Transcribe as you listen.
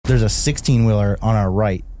there's a 16-wheeler on our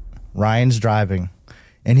right. Ryan's driving,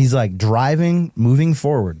 and he's like driving, moving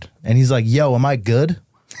forward, and he's like, yo, am I good?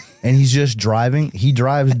 And he's just driving. He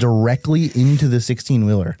drives directly into the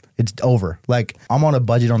 16-wheeler. It's over. Like, I'm on a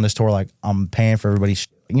budget on this tour. Like, I'm paying for everybody's.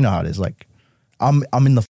 You know how it is. Like, I'm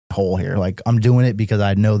in the hole here. Like, I'm doing it because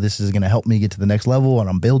I know this is going to help me get to the next level, and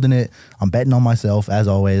I'm building it. I'm betting on myself, as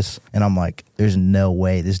always. And I'm like, there's no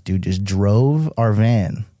way this dude just drove our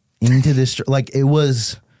van into this. Like, it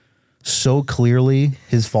was so clearly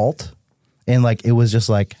his fault. And, like, it was just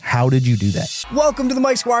like, how did you do that? Welcome to the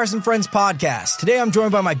Mike Squires and Friends podcast. Today, I'm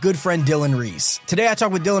joined by my good friend, Dylan Reese. Today, I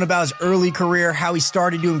talk with Dylan about his early career, how he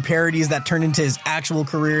started doing parodies that turned into his actual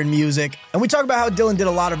career in music. And we talk about how Dylan did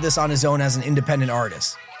a lot of this on his own as an independent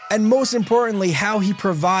artist. And most importantly, how he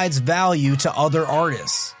provides value to other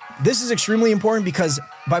artists. This is extremely important because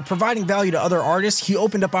by providing value to other artists, he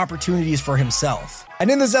opened up opportunities for himself.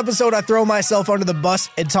 And in this episode, I throw myself under the bus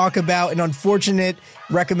and talk about an unfortunate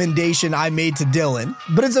recommendation I made to Dylan.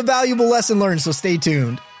 But it's a valuable lesson learned, so stay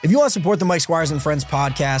tuned. If you want to support the Mike Squires and Friends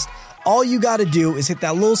podcast, all you got to do is hit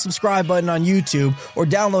that little subscribe button on YouTube or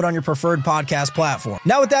download on your preferred podcast platform.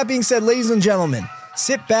 Now, with that being said, ladies and gentlemen,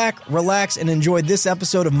 sit back, relax, and enjoy this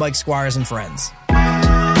episode of Mike Squires and Friends.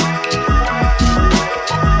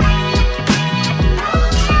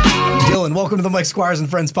 Dylan, welcome to the Mike Squires and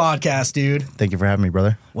Friends podcast, dude. Thank you for having me,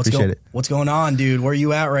 brother. Appreciate it. What's going on, dude? Where are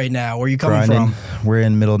you at right now? Where are you coming Grinding. from? We're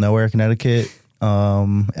in middle of nowhere, Connecticut,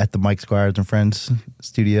 at the Mike Squires and Friends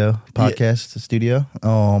podcast studio.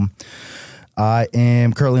 I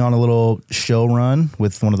am currently on a little show run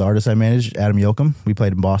with one of the artists I managed, Adam Yoakum. We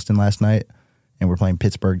played in Boston last night, and we're playing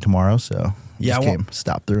Pittsburgh tomorrow, so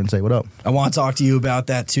stop through and say what up. I want to talk to you about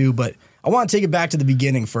that too, but I want to take it back to the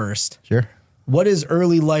beginning first. Sure. What does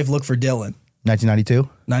early life look for Dylan? 1992.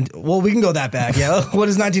 Well, we can go that back, yeah. What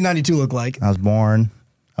does 1992 look like? I was born.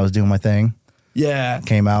 I was doing my thing. Yeah.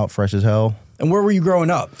 Came out fresh as hell. And where were you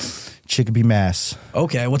growing up? Chicopee, Mass.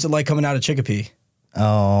 Okay. What's it like coming out of Chicopee?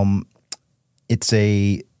 It's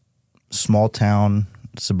a small town,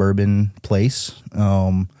 suburban place.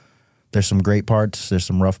 There's some great parts. There's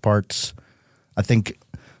some rough parts. I think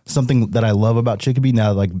something that I love about Chicopee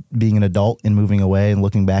now, like being an adult and moving away and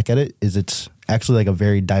looking back at it, is it's actually like a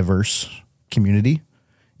very diverse community.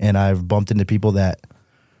 And I've bumped into people that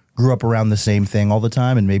grew up around the same thing all the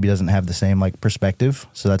time and maybe doesn't have the same like perspective.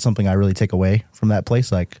 So that's something I really take away from that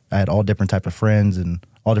place. Like, I had all different type of friends and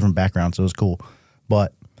all different backgrounds, so it was cool.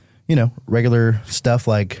 But, you know, regular stuff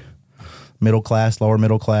like middle class, lower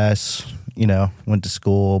middle class, you know, went to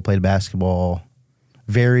school, played basketball.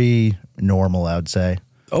 Very normal, I would say.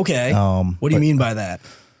 Okay. What do you mean by that?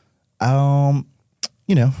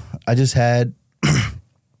 You know, I just had,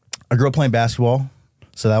 I grew up playing basketball.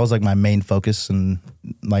 So that was like my main focus in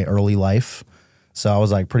my early life. So I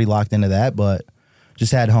was like pretty locked into that, but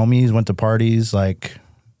just had homies, went to parties, like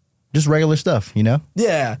just regular stuff, you know?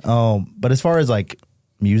 Yeah. But as far as like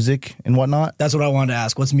music and whatnot. That's what I wanted to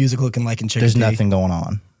ask. What's music looking like in Chicopee? There's nothing going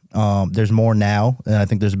on. There's more now. And I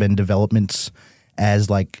think there's been developments as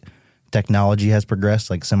like technology has progressed,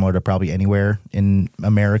 like similar to probably anywhere in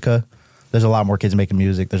America. There's a lot more kids making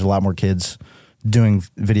music. There's a lot more kids doing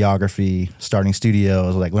videography, starting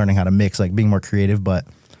studios, like learning how to mix, like being more creative. But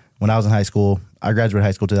when I was in high school, I graduated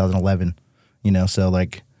high school 2011, you know, so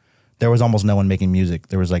like there was almost no one making music.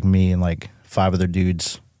 There was like me and like 5 other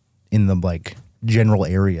dudes in the like general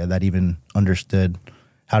area that even understood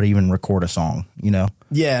how to even record a song, you know?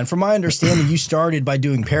 Yeah, and from my understanding, you started by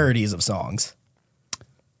doing parodies of songs.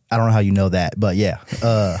 I don't know how you know that, but yeah.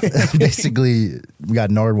 Basically, we got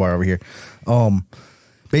Nardwar over here.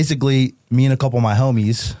 Basically, me and a couple of my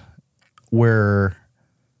homies were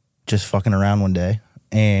just fucking around one day,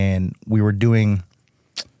 and we were doing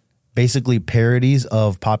basically parodies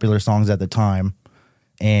of popular songs at the time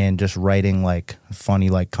and just writing like funny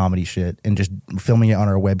like comedy shit and just filming it on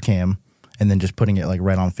our webcam and then just putting it like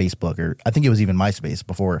right on Facebook, or I think it was even MySpace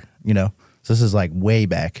before, you know? So this is like way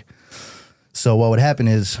back. So what would happen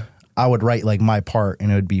is I would write like my part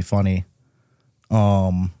and it would be funny.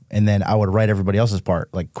 And then I would write everybody else's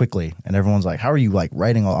part like quickly. And everyone's like, how are you like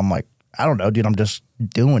writing all? I'm like, I don't know, dude, I'm just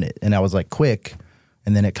doing it. And I was like quick.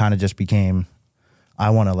 And then it kind of just became, I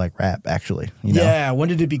want to like rap actually. You know? Yeah. When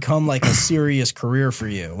did it become like a serious career for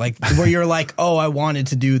you? Like where you're like, oh, I wanted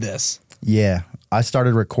to do this. Yeah. I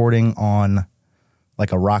started recording on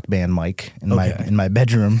like a rock band mic in my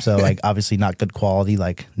bedroom. So like obviously not good quality,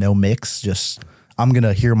 like no mix, just I'm going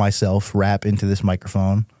to hear myself rap into this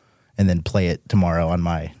microphone and then play it tomorrow on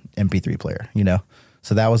my MP3 player, you know?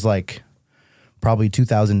 So that was like probably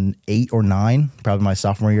 2008 or 9, probably my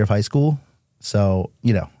sophomore year of high school. So,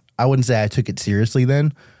 you know, I wouldn't say I took it seriously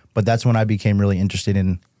then, But that's when I became really interested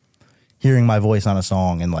in hearing my voice on a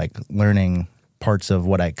song and like learning parts of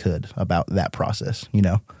what I could about that process, you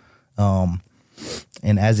know?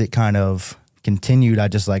 And as it kind of continued, I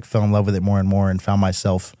just like fell in love with it more and more and found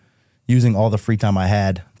myself using all the free time I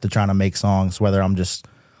had to try to make songs, whether I'm just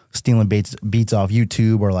stealing beats off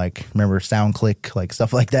YouTube or like, remember SoundClick, like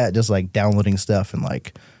stuff like that, just like downloading stuff and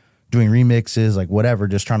like doing remixes, like whatever,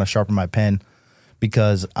 just trying to sharpen my pen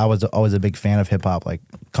because I was always a big fan of hip hop. Like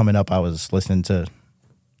coming up, I was listening to,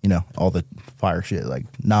 you know, all the fire shit like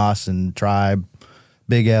Nas and Tribe,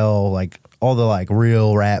 Big L, like all the like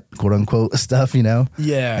real rap, quote unquote stuff, you know?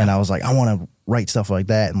 Yeah. And I was like, I want to write stuff like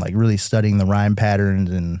that and like really studying the rhyme patterns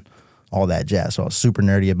and all that jazz. So I was super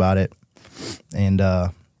nerdy about it. And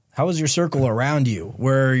how was your circle around you?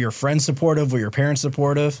 Were your friends supportive? Were your parents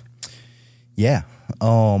supportive? Yeah.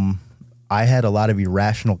 I had a lot of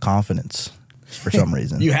irrational confidence for some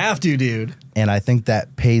reason. You have to, dude. And I think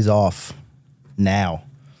that pays off now.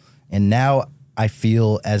 And now I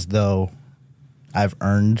feel as though I've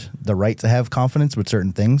earned the right to have confidence with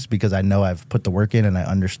certain things because I know I've put the work in and I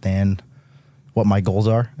understand what my goals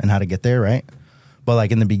are and how to get there, right? But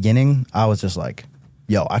like in the beginning, I was just like,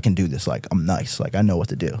 yo, I can do this. Like, I'm nice. Like, I know what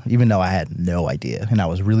to do, even though I had no idea. And I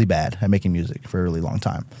was really bad at making music for a really long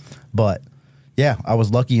time. But yeah, I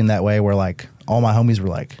was lucky in that way where like all my homies were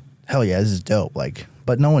like, hell yeah, this is dope. Like,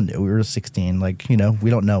 but no one knew. We were 16. Like, you know, we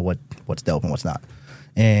don't know what's dope and what's not.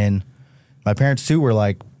 And my parents too were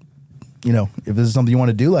like, you know, if this is something you want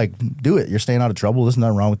to do, like, do it. You're staying out of trouble. There's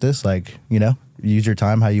nothing wrong with this. Like, you know, use your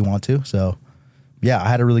time how you want to. So yeah, I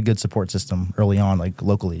had a really good support system early on, like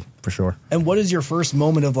locally, for sure. And what does your first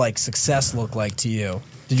moment of like success look like to you?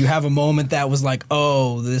 Did you have a moment that was like,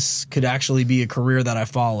 oh, this could actually be a career that I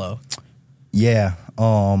follow? Yeah.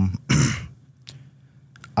 I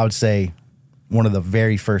would say one of the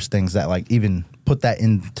very first things that like even put that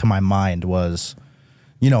into my mind was,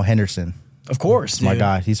 you know, Henderson. Of course, dude. My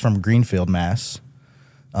guy. He's from Greenfield, Mass.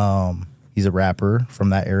 He's a rapper from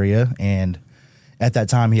that area. And at that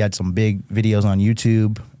time, he had some big videos on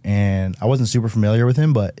YouTube. And I wasn't super familiar with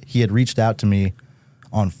him, but he had reached out to me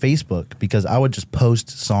on Facebook because I would just post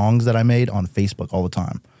songs that I made on Facebook all the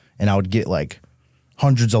time. And I would get like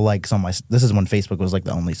hundreds of likes on my... This is when Facebook was like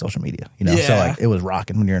the only social media, you know? Yeah. So like it was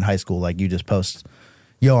rocking when you're in high school. Like you just post,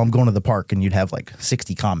 yo, I'm going to the park, and you'd have like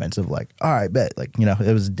 60 comments of like, all right, bet. Like, you know,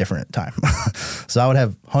 it was a different time. So I would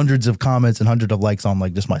have hundreds of comments and hundreds of likes on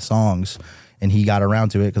like just my songs. And he got around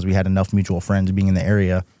to it because we had enough mutual friends being in the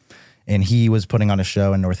area. And he was putting on a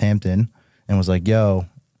show in Northampton and was like, yo,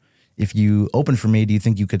 if you open for me, do you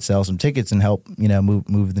think you could sell some tickets and help, you know,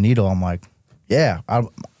 move the needle? I'm like, yeah, I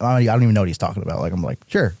don't even know what he's talking about. Like, I'm like,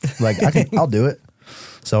 sure, like I'll do it.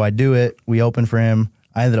 So I do it. We open for him.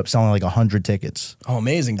 I ended up selling like 100 tickets. Oh,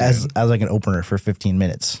 amazing, dude. As like an opener for 15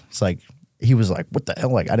 minutes. It's like, he was like, what the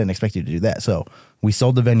hell? Like, I didn't expect you to do that. So we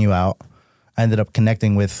sold the venue out. I ended up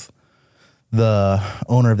connecting with the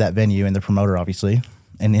owner of that venue and the promoter, obviously.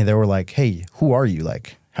 And they were like, hey, who are you?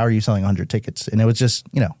 Like, how are you selling 100 tickets? And it was just,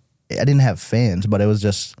 you know, I didn't have fans, but it was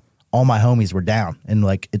just all my homies were down. And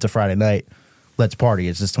like, it's a Friday night. Let's party.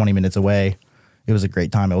 It's just 20 minutes away. It was a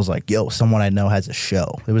great time. It was like, yo, someone I know has a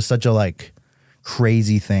show. It was such a like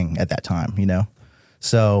crazy thing at that time, you know?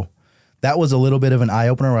 So that was a little bit of an eye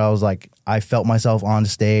opener where I was like, I felt myself on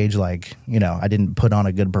stage. Like, you know, I didn't put on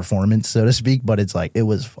a good performance, so to speak, but it's like, it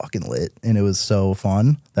was fucking lit. And it was so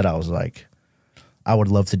fun that I was like, I would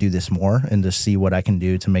love to do this more and just see what I can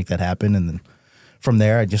do to make that happen. And then from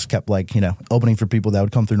there, I just kept like, you know, opening for people that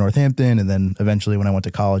would come through Northampton. And then eventually when I went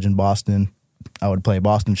to college in Boston, I would play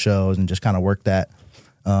Boston shows and just kind of work that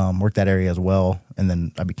area as well. And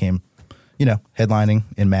then I became, you know, headlining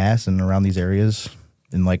in Mass and around these areas.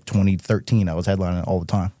 In like 2013, I was headlining all the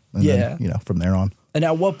time. And then, you know, from there on. And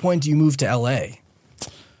at what point do you move to LA?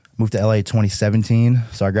 Moved to LA 2017.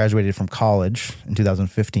 So I graduated from college in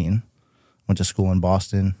 2015. Went to school in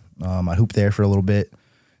Boston. I hooped there for a little bit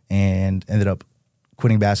and ended up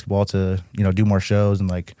quitting basketball to, you know, do more shows and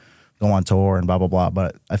like go on tour and blah, blah, blah.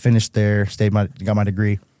 But I finished there, got my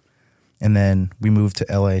degree. And then we moved to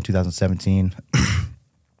LA in 2017.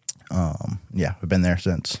 Yeah, we've been there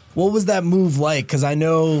since. What was that move like? Because I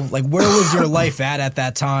know, like, where was your life at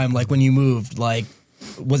that time? Like, when you moved, like,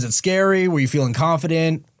 was it scary? Were you feeling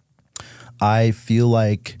confident? I feel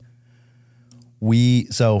like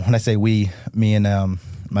so when I say we, me and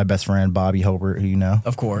my best friend, Bobby Hobart, who you know.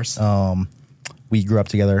 Of course. We grew up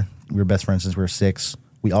together. We were best friends since we were 6.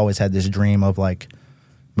 We always had this dream of, like,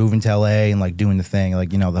 moving to LA and like doing the thing,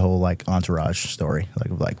 like, you know, the whole like Entourage story, like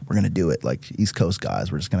we're gonna do it, like East Coast guys,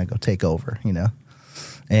 we're just gonna go take over, you know.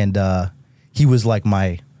 And he was like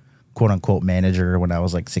my quote unquote manager when I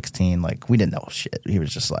was like 16. Like we didn't know shit. He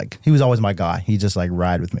was just like, he was always my guy. He just like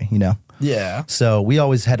ride with me, you know? Yeah. So we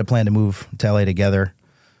always had to plan to move to LA together.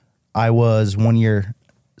 I was 1 year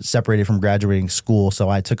separated from graduating school, so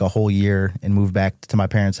I took a whole year and moved back to my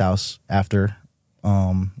parents' house after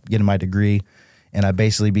getting my degree, and I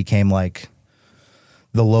basically became like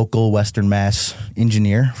the local Western Mass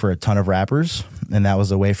engineer for a ton of rappers, and that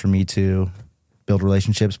was a way for me to build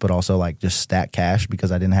relationships, but also like just stack cash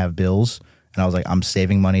because I didn't have bills, and I was like, I'm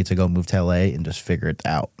saving money to go move to LA and just figure it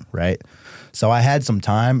out, right? So I had some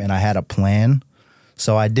time and I had a plan,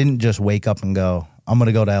 so I didn't just wake up and go, I'm going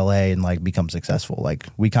to go to LA and like become successful. Like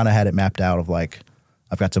we kind of had it mapped out of like,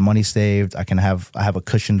 I've got some money saved. I have a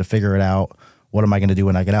cushion to figure it out. What am I going to do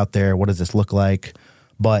when I get out there? What does this look like?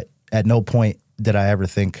 But at no point did I ever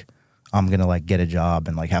think I'm going to like get a job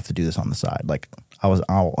and like have to do this on the side. Like I was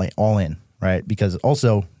all in, right? Because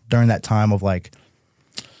also during that time of like,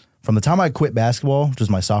 from the time I quit basketball, which was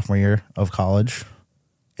my sophomore year of college,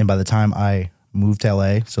 and by the time I moved to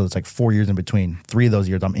LA, so it's like 4 years in between, 3 of those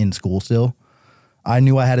years I'm in school still, I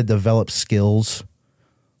knew I had to develop skills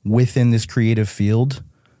within this creative field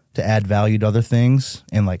to add value to other things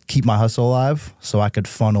and like keep my hustle alive so I could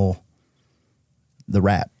funnel the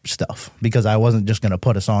rap stuff, because I wasn't just going to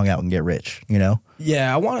put a song out and get rich, you know?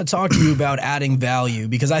 Yeah, I want to talk to you about adding value,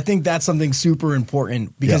 because I think that's something super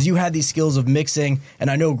important, because you had these skills of mixing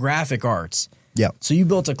and I know graphic arts. Yeah. So you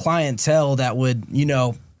built a clientele that would, you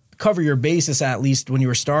know, cover your basis at least when you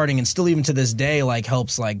were starting, and still even to this day like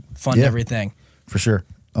helps like fund everything. For sure.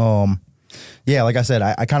 Yeah, like I said,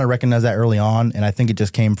 I kind of recognized that early on, and I think it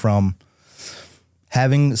just came from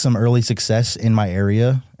having some early success in my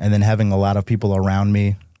area and then having a lot of people around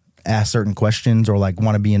me ask certain questions or like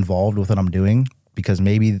want to be involved with what I'm doing, because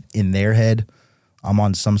maybe in their head I'm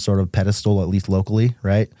on some sort of pedestal, at least locally,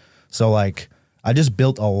 right? So like I just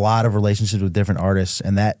built a lot of relationships with different artists,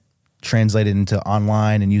 and that translated into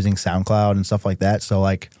online and using SoundCloud and stuff like that. So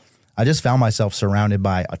like I just found myself surrounded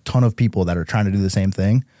by a ton of people that are trying to do the same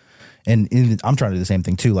thing. And I'm trying to do the same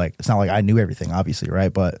thing too. Like, it's not like I knew everything, obviously,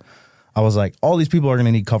 right? But I was like, all these people are going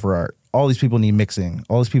to need cover art. All these people need mixing.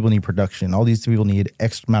 All these people need production. All these people need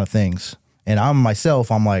X amount of things. And I'm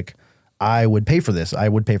like, I would pay for this. I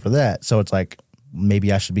would pay for that. So it's like,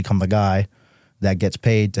 maybe I should become the guy that gets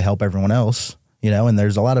paid to help everyone else, you know? And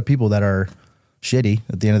there's a lot of people that are shitty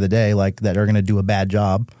at the end of the day, like that are going to do a bad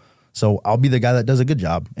job. So I'll be the guy that does a good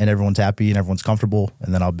job, and everyone's happy and everyone's comfortable.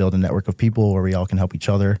 And then I'll build a network of people where we all can help each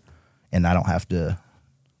other, and I don't have to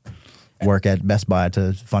work at Best Buy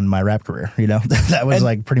to fund my rap career. You know, that was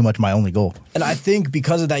like pretty much my only goal. And I think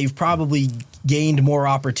because of that, you've probably gained more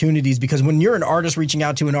opportunities, because when you're an artist reaching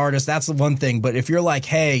out to an artist, that's the one thing. But if you're like,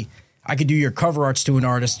 hey, I could do your cover arts to an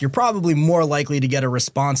artist, you're probably more likely to get a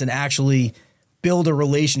response and actually build a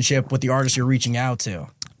relationship with the artist you're reaching out to.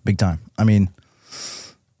 Big time. I mean,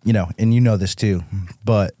 you know, and you know this too,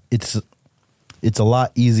 but it's a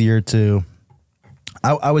lot easier to,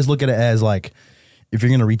 I always look at it as like, if you're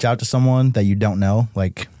going to reach out to someone that you don't know,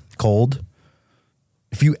 like cold,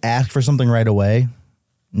 if you ask for something right away,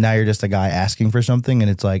 now you're just a guy asking for something, and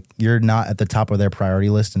it's like, you're not at the top of their priority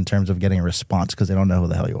list in terms of getting a response, because they don't know who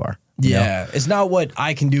the hell you are. Yeah. It's not what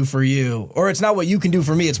I can do for you, or it's not what you can do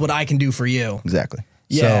for me. It's what I can do for you. Exactly.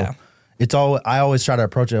 Yeah. So I always try to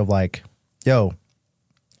approach it of like, yo,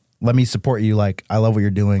 let me support you. Like, I love what you're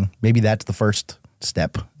doing. Maybe that's the first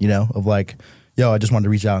step, you know, of like, yo, I just wanted to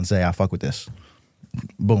reach out and say, I fuck with this.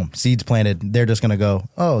 Boom. Seeds planted. They're just going to go,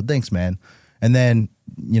 oh, thanks, man. And then,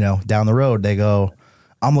 you know, down the road, they go,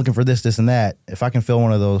 I'm looking for this, this, and that. If I can fill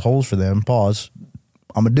one of those holes for them, pause,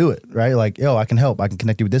 I'm going to do it, right? Like, yo, I can help. I can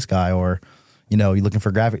connect you with this guy. Or, you know, you're looking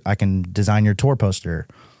for graphic, I can design your tour poster.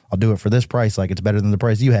 I'll do it for this price. Like, it's better than the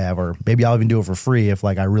price you have. Or maybe I'll even do it for free if,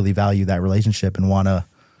 like, I really value that relationship and want to,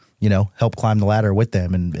 you know, help climb the ladder with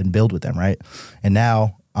them and build with them, right? And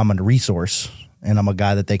now I'm a resource, and I'm a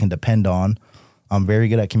guy that they can depend on. I'm very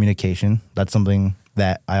good at communication. That's something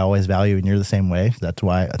that I always value, and you're the same way. That's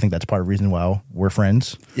why I think that's part of the reason why we're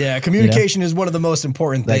friends. Yeah, communication is one of the most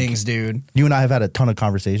important things, dude. You and I have had a ton of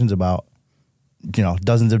conversations about, you know,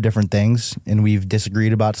 dozens of different things, and we've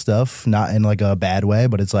disagreed about stuff, not in like a bad way,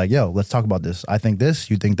 but it's like, yo, let's talk about this. I think this,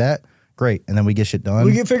 you think that, great. And then we get shit done.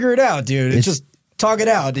 We can figure it out, dude. It's just talk it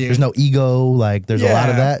out, dude. There's no ego. Like, there's a lot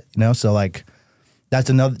of that, you know? So like, that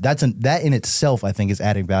in itself, I think, is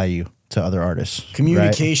adding value to other artists.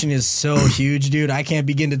 Communication is so huge, dude. I can't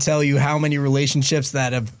begin to tell you how many relationships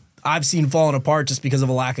that I've seen falling apart just because of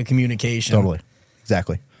a lack of communication. Totally.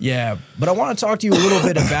 Exactly. Yeah. But I want to talk to you a little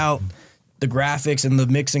bit about the graphics and the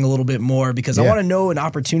mixing a little bit more, because I want to know an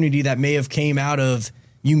opportunity that may have came out of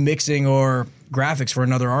you mixing or graphics for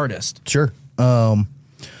another artist? Sure.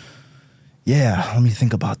 Yeah, let me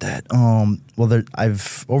think about that. Well,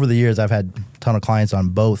 over the years I've had a ton of clients on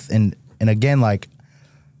both, and again, like,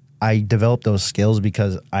 I developed those skills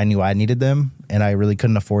because I knew I needed them, and I really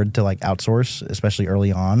couldn't afford to like outsource, especially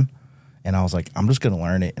early on. And I was like, I'm just gonna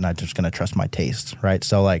learn it, and I'm just gonna trust my taste, right?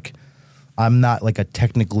 So like, I'm not like a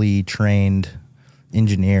technically trained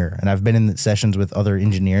engineer, and I've been in sessions with other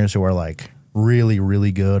engineers who are like really,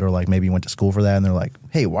 really good, or like maybe went to school for that, and they're like,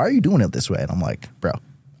 hey, why are you doing it this way? And I'm like, bro,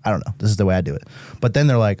 I don't know. This is the way I do it. But then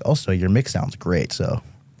they're like, oh, so your mix sounds great, so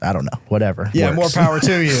I don't know, whatever. Yeah, works. more power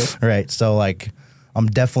to you. Right. So like, I'm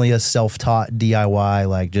definitely a self-taught DIY,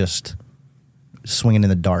 like just swinging in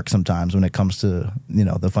the dark sometimes when it comes to, you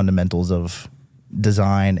know, the fundamentals of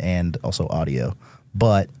design and also audio.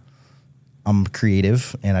 But I'm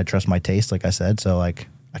creative and I trust my taste, like I said. So like,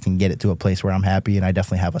 I can get it to a place where I'm happy, and I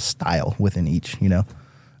definitely have a style within each, you know.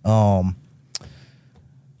 I'm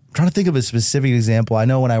trying to think of a specific example. I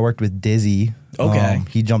know when I worked with Dizzy,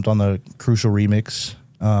 he jumped on the Crucial remix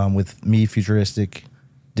with me, Futuristic,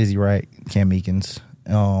 Dizzy Wright, Cam Meekins,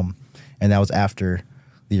 and that was after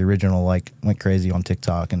the original like went crazy on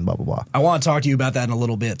TikTok and blah blah blah. I want to talk to you about that in a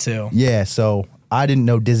little bit too. Yeah, so I didn't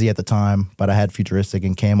know Dizzy at the time, but I had Futuristic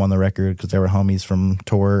and Cam on the record because they were homies from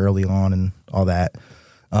tour early on and all that.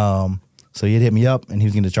 So he had hit me up and he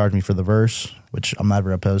was going to charge me for the verse, which I'm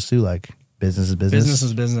never opposed to. Like, business is business. Business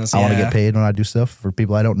is business. I want to get paid when I do stuff for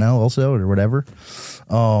people I don't know, also, or whatever.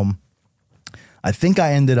 I think we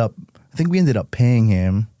ended up paying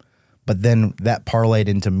him, but then that parlayed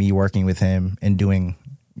into me working with him and doing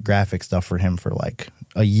graphic stuff for him for like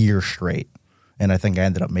a year straight. And I think I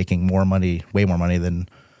ended up making more money, way more money than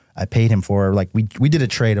I paid him for. Like, we did a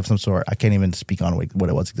trade of some sort. I can't even speak on what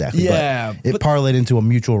it was exactly. Yeah. But it parlayed into a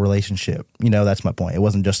mutual relationship. You know, that's my point. It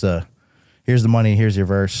wasn't just here's the money, here's your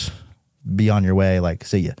verse, be on your way, like,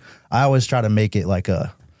 see ya. I always try to make it like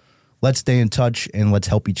let's stay in touch and let's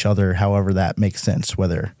help each other however that makes sense,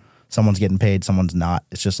 whether someone's getting paid, someone's not.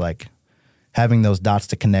 It's just like having those dots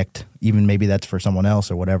to connect, even maybe that's for someone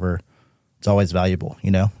else or whatever. It's always valuable,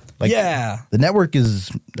 you know? Like, yeah. The network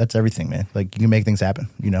that's everything, man. Like, you can make things happen,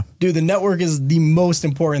 you know? Dude, the network is the most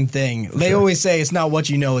important thing. They always say it's not what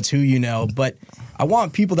you know, it's who you know. But I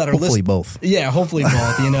want people that are listening. Hopefully both. Yeah, hopefully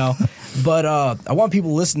both, you know? But I want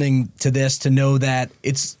people listening to this to know that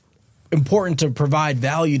it's important to provide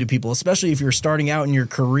value to people, especially if you're starting out in your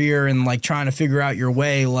career and like trying to figure out your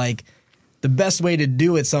way. Like, the best way to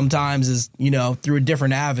do it sometimes is, you know, through a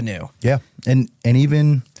different avenue. Yeah. And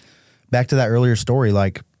even back to that earlier story,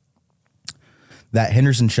 like that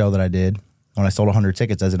Henderson show that I did when I sold 100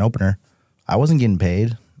 tickets as an opener, I wasn't getting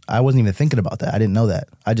paid. I wasn't even thinking about that. I didn't know that.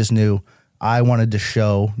 I just knew I wanted to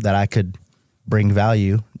show that I could bring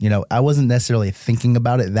value. You know, I wasn't necessarily thinking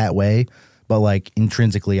about it that way, but like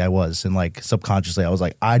intrinsically I was. And like subconsciously I was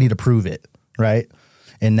like, I need to prove it. Right.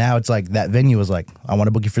 And now it's like that venue was like, I want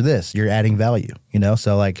to book you for this. You're adding value, you know?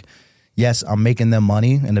 So like, yes, I'm making them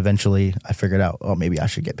money. And eventually I figured out, oh, maybe I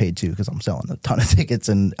should get paid too because I'm selling a ton of tickets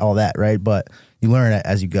and all that. Right. But you learn it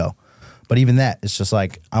as you go. But even that, it's just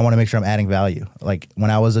like, I want to make sure I'm adding value. Like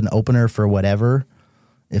when I was an opener for whatever,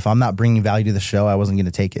 if I'm not bringing value to the show, I wasn't going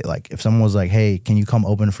to take it. Like if someone was like, hey, can you come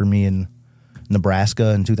open for me in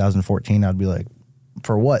Nebraska in 2014? I'd be like,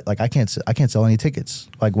 for what? Like I can't sell any tickets.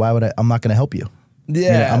 Like why would I'm not going to help you. Yeah. You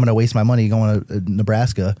know, I'm going to waste my money going to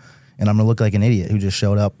Nebraska and I'm going to look like an idiot who just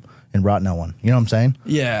showed up and brought no one. You know what I'm saying?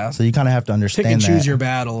 Yeah. So you kind of have to understand Pick and choose that your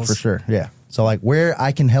battles. for sure. Yeah. So like where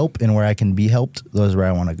I can help and where I can be helped, those are where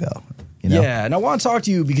I want to go. You know? Yeah. And I want to talk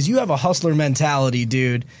to you because you have a hustler mentality,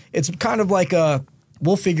 dude. It's kind of like a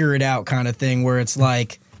we'll figure it out kind of thing where it's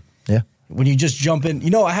like, yeah, when you just jump in, you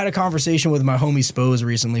know, I had a conversation with my homie Spose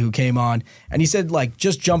recently who came on and he said like,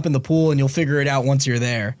 just jump in the pool and you'll figure it out once you're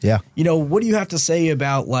there. Yeah. You know, what do you have to say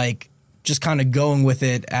about like just kind of going with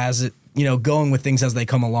it as it, you know, going with things as they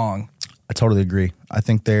come along? I totally agree. I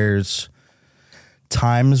think there's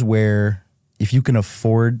times where if you can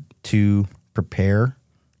afford to prepare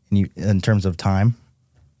in terms of time,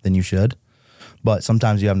 then you should. But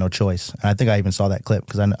sometimes you have no choice. And I think I even saw that clip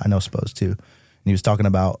because I know Spose too. And he was talking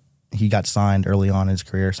about he got signed early on in his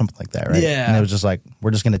career, something like that, right? Yeah. And it was just like,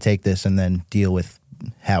 we're just going to take this and then deal with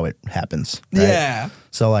how it happens. Right? Yeah.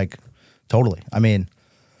 So like, totally. I mean,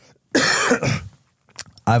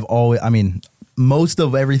 most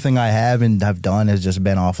of everything I have and have done has just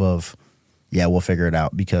been off of, yeah, we'll figure it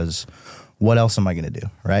out because what else am I going to do,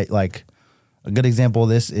 right? Like a good example of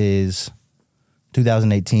this is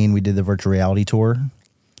 2018, we did the virtual reality tour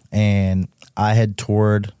and I had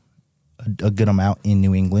toured a good amount in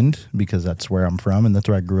New England because that's where I'm from and that's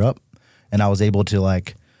where I grew up. And I was able to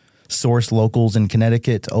like source locals in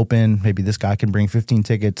Connecticut to open. Maybe this guy can bring 15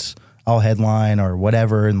 tickets. I'll headline or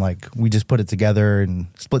whatever. And like, we just put it together and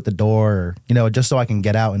split the door, or, you know, just so I can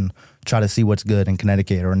get out and try to see what's good in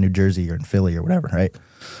Connecticut or in New Jersey or in Philly or whatever. Right.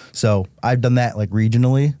 So I've done that like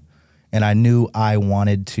regionally, and I knew I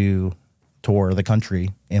wanted to tour the country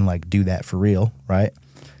and like do that for real. Right.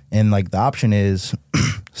 And like the option is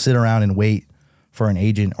sit around and wait for an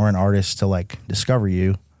agent or an artist to like discover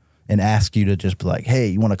you and ask you to just be like, hey,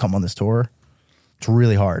 you want to come on this tour? It's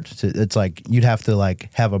really hard. It's like you'd have to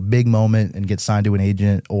like have a big moment and get signed to an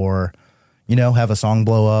agent, or, you know, have a song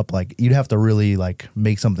blow up. Like you'd have to really like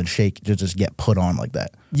make something shake to just get put on like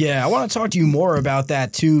that. Yeah, I want to talk to you more about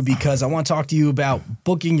that too, because I want to talk to you about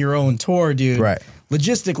booking your own tour, dude. Right.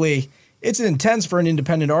 Logistically, it's intense for an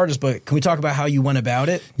independent artist, but can we talk about how you went about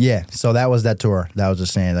it? Yeah, so that was that tour that I was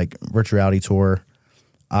just saying, like virtual reality tour.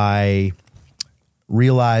 I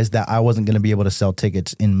realized that I wasn't going to be able to sell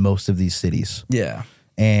tickets in most of these cities. Yeah.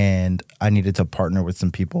 And I needed to partner with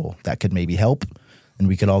some people that could maybe help, and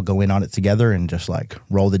we could all go in on it together and just like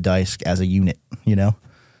roll the dice as a unit, you know?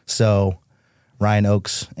 So Ryan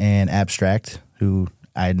Oakes and Abstract, who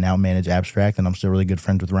I now manage Abstract, and I'm still really good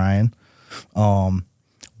friends with Ryan.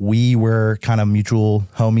 We were kind of mutual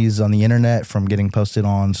homies on the internet from getting posted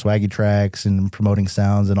on Swaggy Tracks and promoting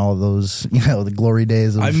sounds and all of those, you know, the glory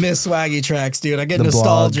days of I miss Swaggy Tracks, dude. I get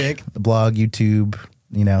nostalgic. The blog, YouTube,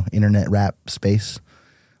 you know, internet rap space,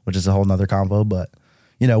 which is a whole nother convo. But,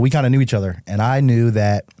 you know, we kind of knew each other. And I knew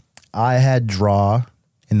that I had draw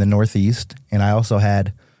in the Northeast, and I also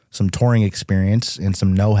had some touring experience and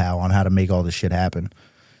some know-how on how to make all this shit happen.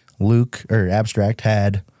 Luke, or Abstract,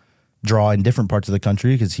 had draw in different parts of the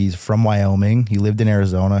country because he's from Wyoming. He lived in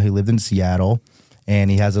Arizona. He lived in Seattle, and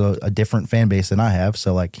he has a different fan base than I have.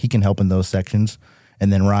 So like he can help in those sections.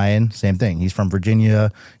 And then Ryan, same thing. He's from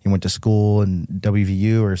Virginia. He went to school in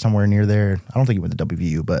WVU or somewhere near there. I don't think he went to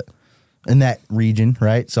WVU, but in that region,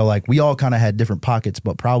 right? So like we all kind of had different pockets,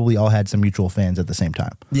 but probably all had some mutual fans at the same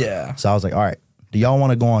time. Yeah. So I was like, all right, do y'all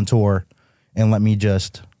want to go on tour and let me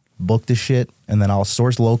just book this shit, and then I'll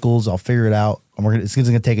source locals, I'll figure it out. It's going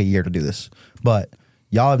to take a year to do this. But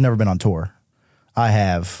y'all have never been on tour. I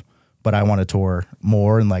have, but I want to tour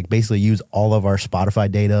more and like basically use all of our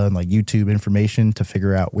Spotify data and like YouTube information to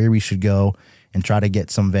figure out where we should go and try to get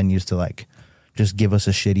some venues to like just give us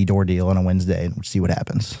a shitty door deal on a Wednesday and see what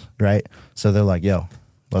happens, right? So they're like, yo,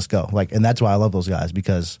 let's go. Like, and that's why I love those guys,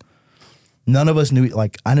 because none of us knew,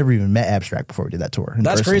 like, I never even met Abstract before we did that tour.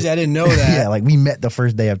 That's crazy. I didn't know that. Yeah, like we met the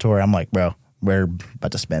first day of tour. I'm like, bro, we're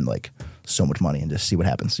about to spend like so much money and just see what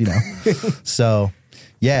happens, you know? So,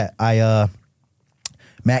 yeah,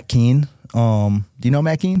 Matt Keene, do you know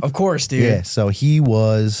Matt Keene? Of course, dude. Yeah, so he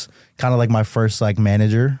was kind of like my first like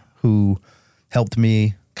manager who helped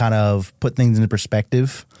me kind of put things into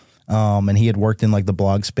perspective. And he had worked in like the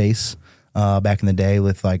blog space back in the day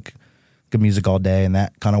with like Good Music All Day and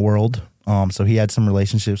that kind of world. So he had some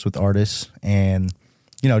relationships with artists and,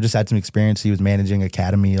 you know, just had some experience. He was managing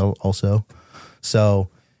Academy also. So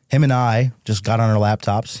him and I just got on our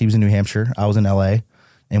laptops. He was in New Hampshire. I was in LA.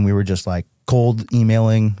 And we were just like cold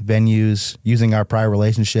emailing venues, using our prior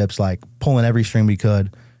relationships, like pulling every string we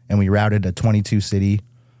could. And we routed a 22-city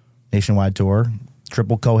nationwide tour,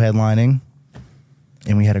 triple co-headlining.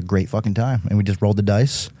 And we had a great fucking time. And we just rolled the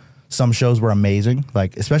dice. Some shows were amazing,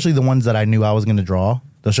 like especially the ones that I knew I was going to draw.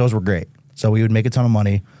 Those shows were great. So we would make a ton of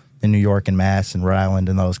money in New York and Mass and Rhode Island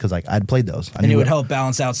and those because like I'd played those. And it would help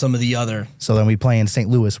balance out some of the other. So then we play in St.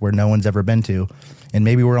 Louis where no one's ever been to. And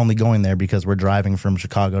maybe we're only going there because we're driving from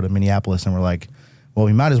Chicago to Minneapolis and we're like, well,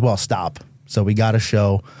 we might as well stop. So we got a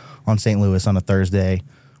show on St. Louis on a Thursday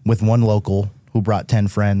with one local who brought 10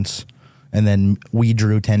 friends. And then we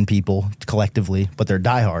drew 10 people collectively, but they're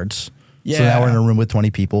diehards. Yeah. So now we're in a room with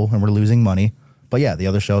 20 people and we're losing money. But yeah, the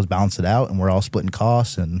other shows balance it out and we're all splitting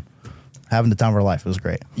costs and having the time of our life. It was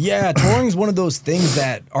great. Yeah, touring is one of those things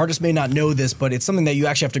that artists may not know this, but it's something that you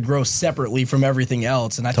actually have to grow separately from everything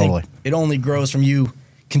else. And I think it only grows from you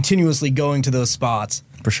continuously going to those spots.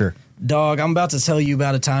 For sure. Dog, I'm about to tell you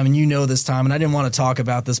about a time, and you know this time, and I didn't want to talk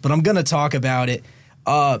about this, but I'm going to talk about it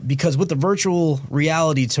because with the virtual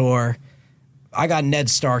reality tour, I got Ned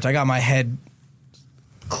Stark. I got my head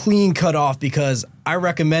clean cut off because I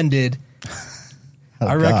recommended...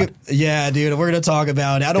 Yeah, dude, we're going to talk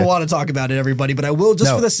about it. I don't want to talk about it, everybody, but I will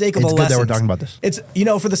just for the sake of a lesson. It's good that we're talking about this. It's, you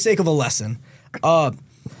know, for the sake of a lesson.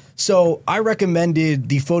 So I recommended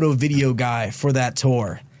the photo video guy for that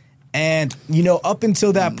tour. And, you know, up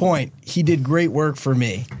until that point, he did great work for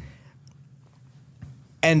me.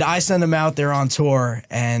 And I sent him out there on tour,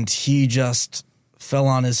 and he just fell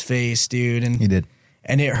on his face, dude. And he did.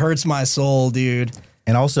 And it hurts my soul, dude.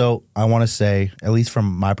 And also, I want to say, at least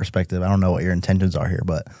from my perspective, I don't know what your intentions are here,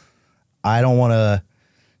 but I don't want to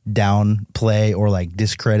downplay or like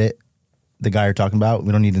discredit the guy you're talking about.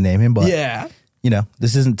 We don't need to name him, but yeah, you know,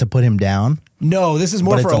 this isn't to put him down. No, this is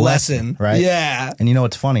more for a lesson, right? Yeah. And you know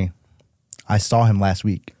what's funny? I saw him last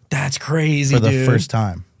week. That's crazy, for the dude. first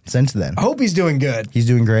time since then. I hope he's doing good. He's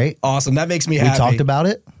doing great. Awesome. That makes me happy. We talked about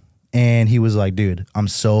it, and he was like, dude, I'm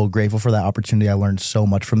so grateful for that opportunity. I learned so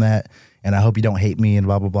much from that, and I hope you don't hate me and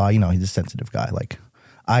blah, blah, blah. You know, he's a sensitive guy. Like,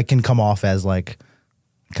 I can come off as like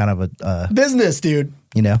kind of a business dude.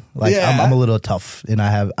 You know, like yeah. I'm a little tough, and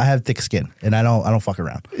I have thick skin, and I don't fuck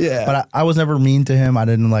around. Yeah. But I was never mean to him. I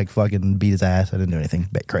didn't like fucking beat his ass. I didn't do anything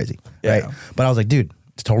crazy. Yeah. Right. But I was like, dude,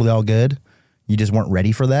 it's totally all good. You just weren't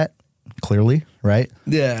ready for that. Clearly, right?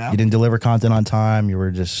 Yeah. You didn't deliver content on time. You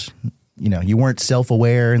were just, you know, you weren't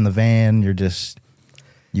self-aware in the van.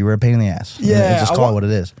 You were a pain in the ass. Yeah. Just call it what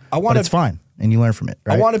it is. But it's fine, and you learn from it,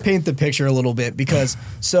 right? I want to paint the picture a little bit because,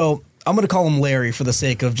 so I'm going to call him Larry for the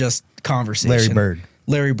sake of just conversation.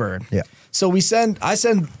 Larry Bird. Yeah. So I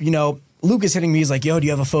send, you know, Lucas hitting me. He's like, yo, do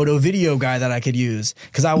you have a photo video guy that I could use?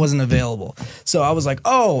 Because I wasn't available. So I was like,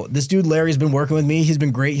 oh, this dude Larry's been working with me. He's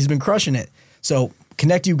been great. He's been crushing it. So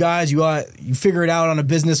connect you guys. You figure it out on a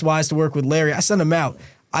business wise to work with Larry. I send him out.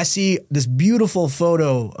 I see this beautiful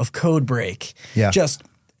photo of Code Break. Yeah. Just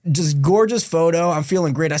gorgeous photo. I'm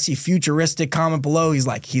feeling great. I see futuristic comment below. He's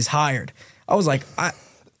like, he's hired. I was like,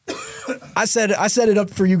 I set it up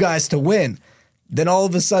for you guys to win. Then all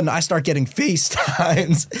of a sudden, I start getting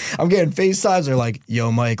FaceTimes. I'm getting FaceTimes. They're like,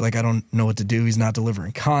 yo, Mike, like, I don't know what to do. He's not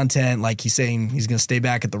delivering content. Like, he's saying he's going to stay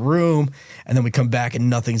back at the room. And then we come back and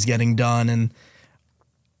nothing's getting done. And,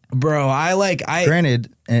 bro,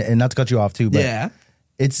 Granted, and not to cut you off, too, but yeah.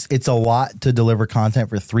 It's a lot to deliver content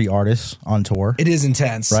for 3 artists on tour. It is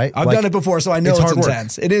intense. Right? I've done it before, so I know it's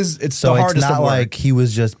intense. It is. It's so the hardest it's not of work. like he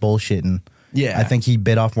was just bullshitting. Yeah. I think he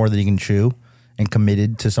bit off more than he can chew and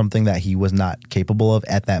committed to something that he was not capable of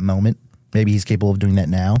at that moment. Maybe he's capable of doing that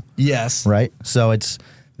now. Yes. Right? So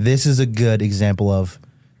this is a good example of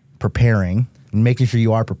preparing and making sure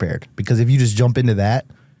you are prepared. Because if you just jump into that,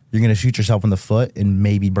 you're going to shoot yourself in the foot and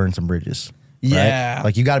maybe burn some bridges. Yeah. Right?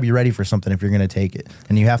 Like, you got to be ready for something if you're going to take it.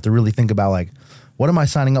 And you have to really think about, like, what am I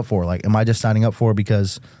signing up for? Like, am I just signing up for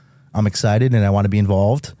because I'm excited and I want to be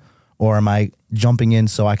involved? Or am I jumping in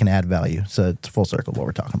so I can add value? So it's full circle what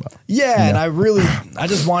we're talking about. Yeah, you know? And I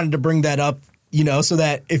just wanted to bring that up, you know, so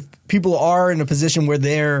that if people are in a position where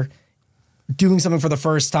they're doing something for the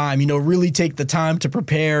first time, you know, really take the time to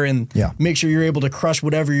prepare and make sure you're able to crush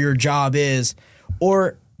whatever your job is.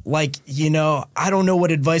 Or, like, you know, I don't know what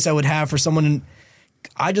advice I would have for someone.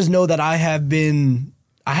 I just know that I haven't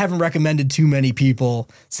recommended too many people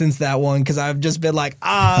since that one because I've just been like,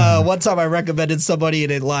 one time I recommended somebody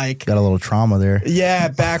and it like... Got a little trauma there. Yeah,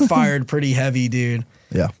 backfired pretty heavy, dude.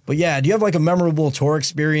 Yeah. But yeah, do you have like a memorable tour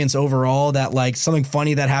experience overall that like something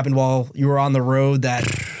funny that happened while you were on the road that...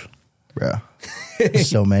 Bruh.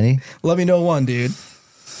 So many. Let me know one, dude.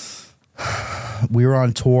 We were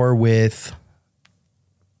on tour with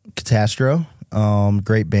Catastro,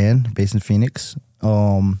 great band based in Phoenix.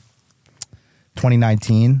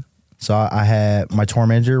 2019. So I had my tour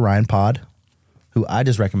manager, Ryan Pod, who I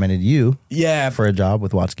just recommended you for a job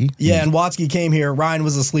with Watsky. Yeah, and Watsky came here. Ryan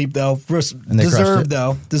was asleep, though. Deserved,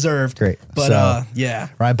 though. Deserved. Great. But, so, yeah.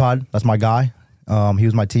 Ryan Pod, that's my guy. He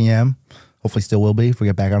was my TM. Hopefully still will be if we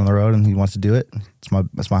get back out on the road and he wants to do it.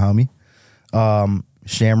 That's my homie.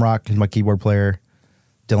 Shamrock, he's my keyboard player.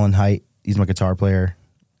 Dylan Height, he's my guitar player.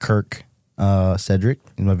 Kirk Cedric,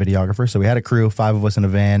 he's my videographer. So we had a crew, 5 of us in a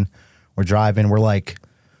van. We're driving. We're like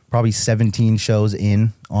probably 17 shows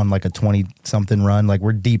in on like a 20-something run. Like,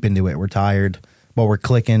 we're deep into it. We're tired, but we're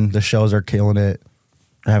clicking. The shows are killing it.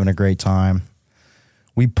 We're having a great time.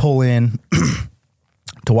 We pull in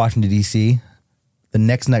to Washington, D.C. The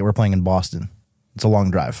next night we're playing in Boston. It's a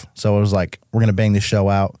long drive. So it was like, we're going to bang this show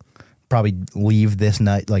out, probably leave this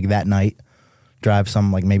night, like that night, drive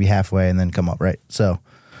some like maybe halfway and then come up, right? So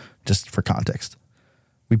just for context.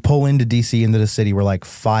 We pull into DC, into the city. We're like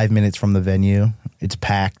 5 minutes from the venue. It's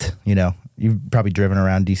packed. You know, you've probably driven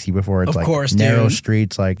around DC before. It's of like course, narrow dude.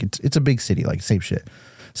 Streets. Like it's a big city, like same shit.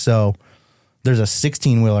 So there's a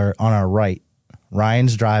 16-wheeler on our right.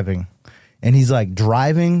 Ryan's driving, and he's like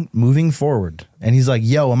moving forward. And he's like,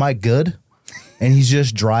 yo, am I good? And he's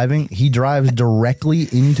just driving. He drives directly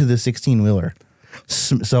into the 16-wheeler.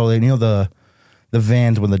 So, you know, the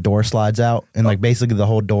vans when the door slides out and like basically the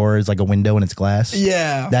whole door is like a window and it's glass.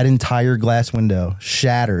 Yeah. That entire glass window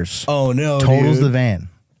shatters. Oh no, totals dude. the van.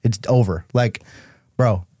 It's over. Like,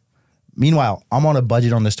 bro. Meanwhile, I'm on a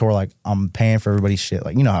budget on this tour. Like, I'm paying for everybody's shit.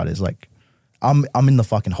 Like, you know how it is. Like, I'm in the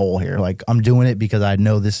fucking hole here. Like, I'm doing it because I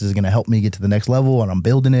know this is going to help me get to the next level, and I'm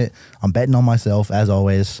building it. I'm betting on myself, as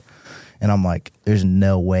always. And I'm like, there's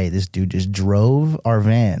no way this dude just drove our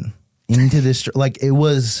van into this. Like, it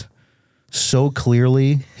was so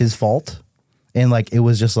clearly his fault. And, like, it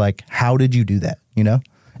was just like, how did you do that, you know?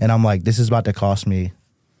 And I'm like, this is about to cost me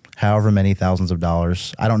however many thousands of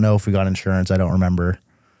dollars. I don't know if we got insurance. I don't remember.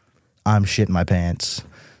 I'm shitting my pants.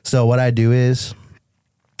 So what I do is,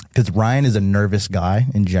 because Ryan is a nervous guy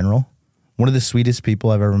in general, one of the sweetest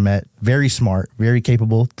people I've ever met, very smart, very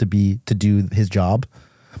capable to do his job,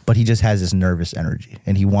 but he just has this nervous energy,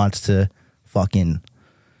 and he wants to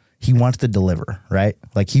deliver, right?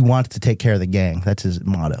 Like, he wants to take care of the gang. That's his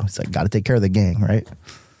motto. It's like, got to take care of the gang, right?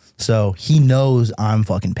 So he knows I'm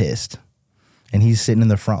fucking pissed, and he's sitting in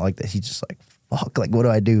the front like this. He's just like, fuck, like, what do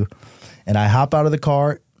I do? And I hop out of the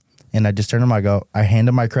car, and I just turn to him. I hand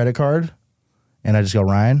him my credit card, and I just go,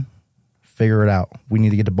 Ryan, figure it out. We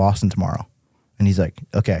need to get to Boston tomorrow. And he's like,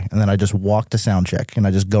 okay. And then I just walk to sound check, and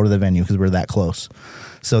I just go to the venue because we're that close.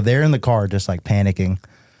 So they're in the car just like panicking.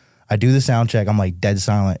 I do the sound check. I'm like dead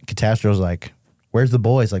silent. Catastro's like, where's the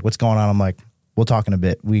boys? Like, what's going on? I'm like, we'll talk in a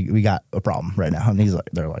bit. We got a problem right now. And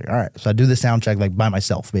they're like, all right. So I do the sound check like by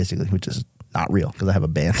myself, basically, which is not real because I have a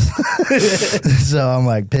band. So I'm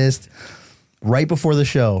like pissed. Right before the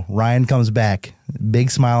show, Ryan comes back,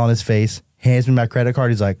 big smile on his face, hands me my credit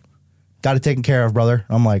card. He's like, got it taken care of, brother.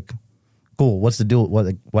 I'm like, cool. What's the deal?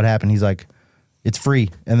 What happened? He's like, it's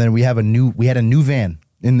free. And then we had a new van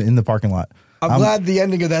in the parking lot. I'm glad the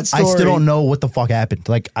ending of that story. I still don't know what the fuck happened.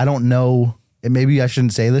 Like, I don't know. And maybe I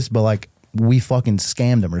shouldn't say this, but like, we fucking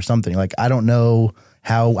scammed him or something. Like, I don't know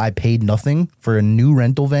how I paid nothing for a new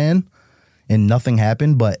rental van and nothing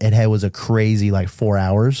happened, but it was a crazy like 4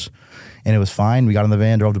 hours. And it was fine. We got in the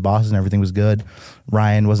van, drove to Boston. Everything was good.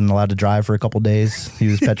 Ryan wasn't allowed to drive for a couple days. He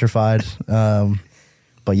was petrified.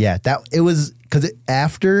 But yeah, it was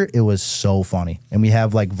after it was so funny. And we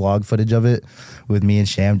have like vlog footage of it with me and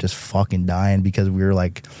Sham just fucking dying because we were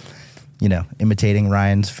like, you know, imitating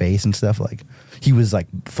Ryan's face and stuff. Like, he was like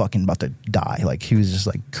fucking about to die. Like, he was just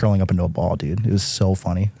like curling up into a ball, dude. It was so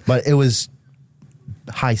funny. But it was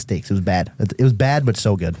high stakes. It was bad. It was bad, but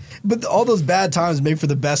so good. But all those bad times make for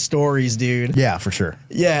the best stories, dude. Yeah, for sure.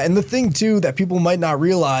 Yeah, and the thing, too, that people might not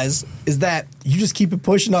realize is that you just keep it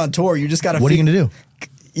pushing on tour. You just got to... What are you going to do?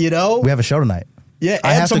 You know? We have a show tonight. Yeah,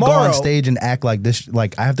 I have tomorrow. to go on stage and act like this.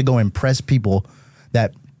 Like, I have to go impress people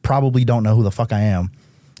that probably don't know who the fuck I am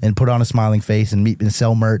and put on a smiling face and meet and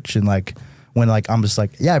sell merch. And like, when like, I'm just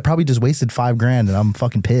like, yeah, I probably just wasted $5,000 and I'm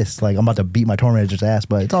fucking pissed. Like, I'm about to beat my tour manager's ass,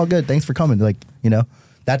 but it's all good. Thanks for coming. Like, you know,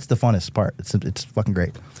 that's the funnest part. It's fucking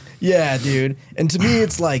great. Yeah, dude. And to me,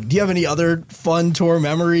 it's like, do you have any other fun tour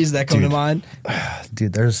memories that come to mind?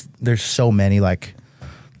 Dude, there's so many. Like,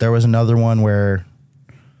 there was another one where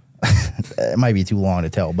it might be too long to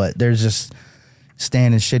tell, but there's just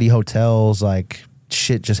staying in shitty hotels, like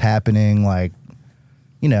shit just happening. Like,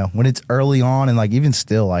 you know, when it's early on and like even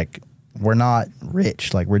still, like, we're not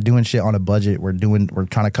rich. Like, we're doing shit on a budget. We're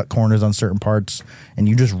trying to cut corners on certain parts, and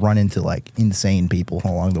you just run into like insane people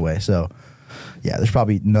along the way. So yeah, there's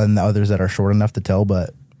probably none others that are short enough to tell,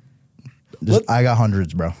 but I got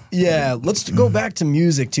hundreds, bro. Yeah, let's go back to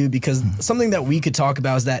music too, because something that we could talk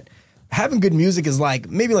about is that having good music is like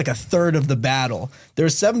maybe like a third of the battle.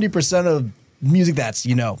 There's 70% of music that's,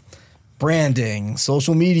 you know, branding,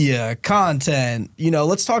 social media, content. You know,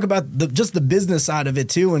 let's talk about just the business side of it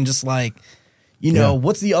too, and just like, you know,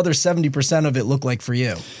 what's the other 70% of it look like for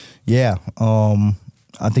you? Yeah,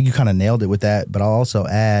 I think you kind of nailed it with that, but I'll also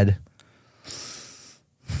add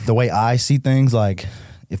the way I see things. Like,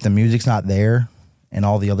 if the music's not there and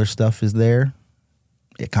all the other stuff is there,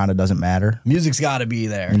 it kind of doesn't matter. Music's got to be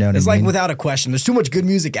there. You know what it's I mean? Like without a question. There's too much good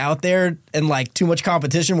music out there and like too much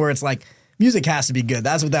competition where it's like music has to be good.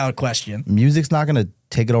 That's without a question. Music's not going to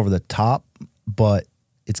take it over the top, but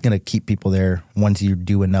it's going to keep people there once you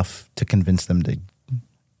do enough to convince them to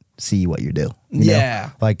see what you do. You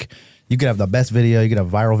know? Like, you could have the best video, you could have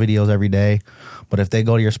viral videos every day, but if they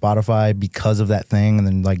go to your Spotify because of that thing and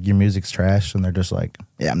then like your music's trash and they're just like,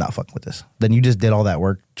 yeah, I'm not fucking with this, then you just did all that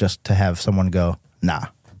work just to have someone go, nah.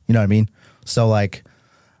 You know what I mean? So like,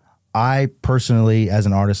 I personally, as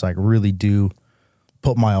an artist, like really do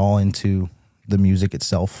put my all into the music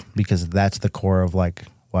itself, because that's the core of like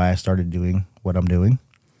why I started doing what I'm doing.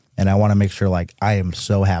 And I want to make sure like I am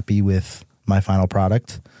so happy with my final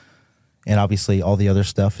product. And obviously all the other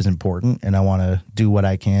stuff is important, and I want to do what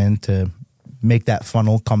I can to make that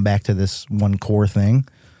funnel come back to this one core thing.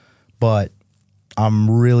 But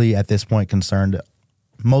I'm really at this point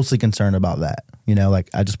mostly concerned about that. You know,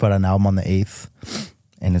 like, I just put out an album on the 8th,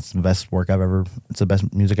 and it's the best it's the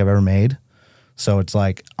best music I've ever made. So it's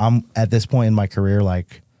like, I'm at this point in my career,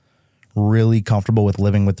 like really comfortable with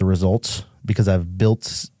living with the results because I've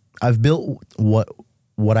built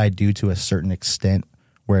what I do to a certain extent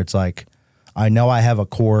where it's like, I know I have a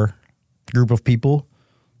core group of people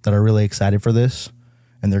that are really excited for this,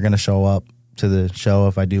 and they're going to show up to the show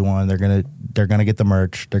if I do one. They're going to get the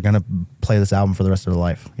merch. They're going to play this album for the rest of their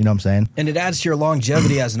life. You know what I'm saying? And it adds to your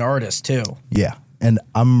longevity as an artist too. Yeah. And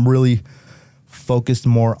I'm really focused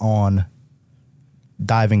more on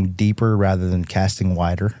diving deeper rather than casting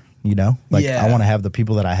wider, you know? Like, I want to have the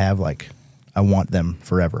people that I have, like, I want them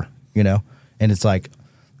forever, you know? And it's like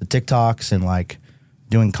the TikToks and like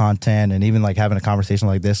doing content and even like having a conversation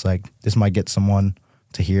like this might get someone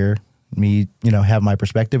to hear me, you know, have my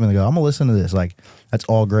perspective and they go, I'm gonna listen to this. Like, that's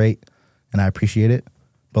all great and I appreciate it.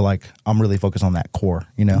 But like, I'm really focused on that core,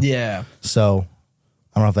 you know? Yeah. So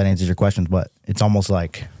I don't know if that answers your questions, but it's almost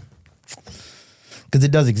like, because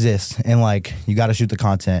it does exist and like, you got to shoot the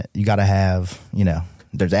content. You got to have, you know,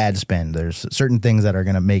 there's ad spend. There's certain things that are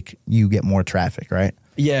going to make you get more traffic, right?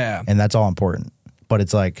 Yeah. And that's all important. But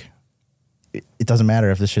it's like, it doesn't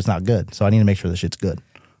matter if this shit's not good. So I need to make sure this shit's good,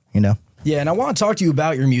 you know? Yeah, and I want to talk to you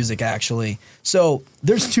about your music, actually. So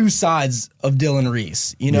there's two sides of Dylan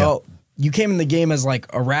Reese. You know, you came in the game as like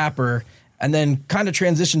a rapper and then kind of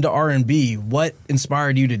transitioned to R&B. What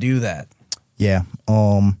inspired you to do that? Yeah.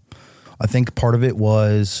 I think part of it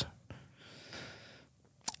was,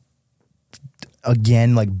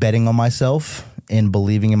 again, like betting on myself and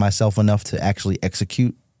believing in myself enough to actually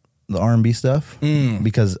execute the R&B stuff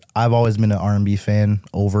because I've always been an R&B fan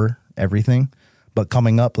over everything. But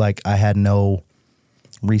coming up, like, I had no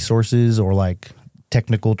resources or like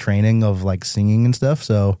technical training of like singing and stuff.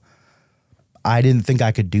 So I didn't think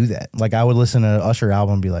I could do that. Like, I would listen to an Usher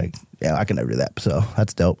album and be like, yeah, I can never do that. So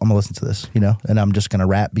that's dope. I'm gonna listen to this, you know, and I'm just gonna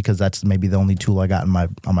rap because that's maybe the only tool I got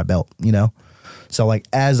on my belt, you know? So like,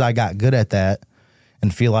 as I got good at that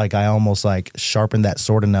and feel like I almost like sharpened that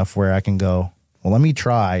sword enough where I can go, well, let me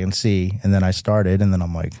try and see. And then I started and then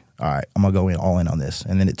I'm like, all right, I'm gonna go all in on this.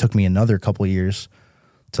 And then it took me another couple of years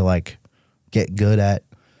to like get good at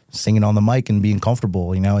singing on the mic and being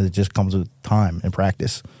comfortable, you know. It just comes with time and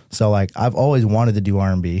practice. So like, I've always wanted to do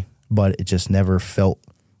R&B, but it just never felt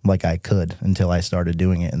like I could until I started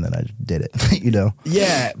doing it, and then I did it, you know?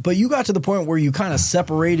 Yeah, but you got to the point where you kind of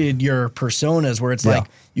separated your personas, where it's like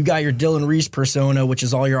you got your Dylan Reese persona, which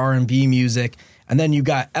is all your R&B music, and then you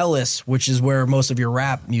got Ellis, which is where most of your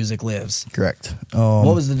rap music lives. Correct.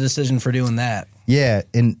 What was the decision for doing that? Yeah,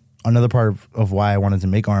 and another part of why I wanted to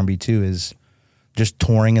make R&B too is just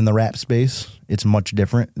touring in the rap space. It's much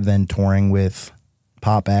different than touring with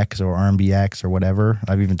pop acts or R&B acts or whatever.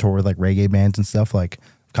 I've even toured with like reggae bands and stuff. Like,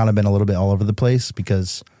 kind of been a little bit all over the place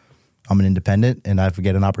because I'm an independent and if I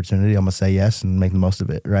get an opportunity, I'm gonna say yes and make the most of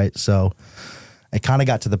it, right? So it kind of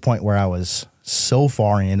got to the point where I was so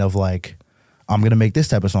far in of like, I'm gonna make this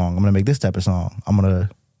type of song, I'm gonna make this type of song, I'm gonna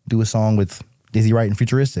do a song with Dizzy Wright and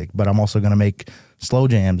Futuristic, but I'm also gonna make slow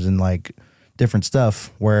jams and like different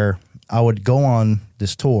stuff, where I would go on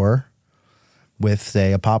this tour with,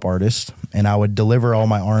 say, a pop artist, and I would deliver all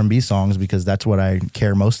my R&B songs because that's what I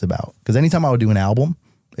care most about. Because anytime I would do an album,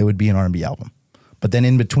 it would be an R&B album. But then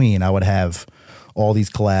in between, I would have all these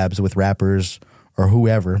collabs with rappers or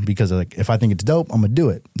whoever, because like, if I think it's dope, I'm going to do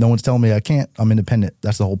it. No one's telling me I can't. I'm independent.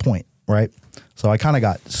 That's the whole point, right? So I kind of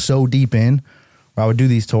got so deep in where I would do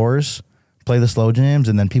these tours, play the slow jams,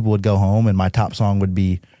 and then people would go home and my top song would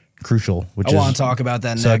be Crucial, which I want to talk about that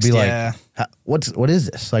next. So I'd be like, what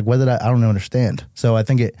is this? Like, whether I don't understand. So I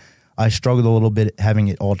think I struggled a little bit having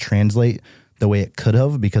it all translate the way it could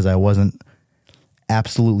have, because I wasn't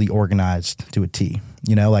absolutely organized to a T.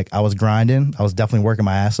 You know, like, I was grinding. I was definitely working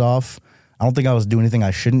my ass off. I don't think I was doing anything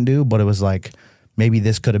I shouldn't do, but it was like, maybe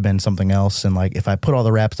this could have been something else. And like, if I put all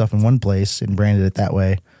the rap stuff in one place and branded it that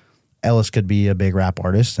way, Ellis could be a big rap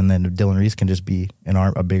artist, and then Dylan Reese can just be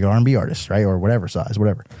a big R&B artist, right? Or whatever size,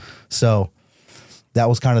 whatever. So that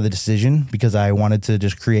was kind of the decision, because I wanted to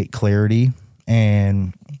just create clarity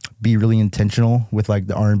and be really intentional with like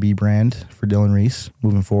the R&B brand for Dylan Reese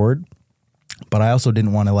moving forward. But I also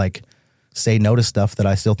didn't want to like say no to stuff that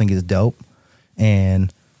I still think is dope,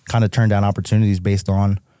 and kind of turn down opportunities based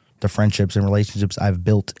on the friendships and relationships I've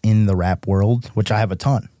built in the rap world, which I have a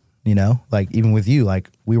ton. You know, like, even with you, like,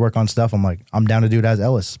 we work on stuff. I'm like, I'm down to do it as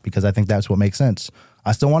Ellis because I think that's what makes sense.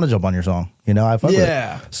 I still want to jump on your song. You know, I fuck with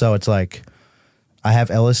it. So it's like, I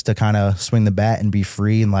have Ellis to kind of swing the bat and be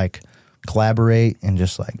free and like collaborate and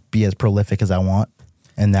just like be as prolific as I want.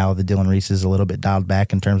 And now the Dylan Reese is a little bit dialed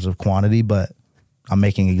back in terms of quantity, but I'm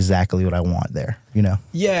making exactly what I want there, you know?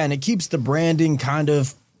 Yeah, and it keeps the branding kind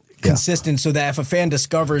of consistent so that if a fan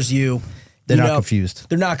discovers you, They're not confused.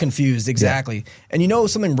 They're not confused, exactly. Yeah. And you know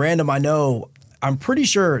something random I know, I'm pretty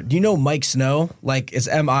sure, do you know Mike Snow? Like, it's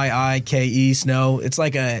Miike Snow. It's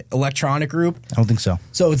like a electronic group. I don't think so.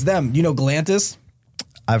 So it's them. You know Galantis?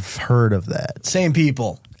 I've heard of that. Same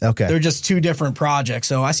people. Okay. They're just two different projects.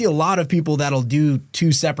 So I see a lot of people that'll do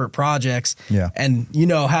two separate projects and, you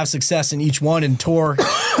know, have success in each one and tour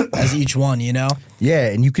as each one, you know? Yeah,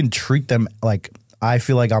 and you can treat them like, I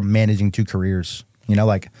feel like I'm managing two careers. You know,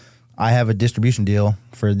 like, I have a distribution deal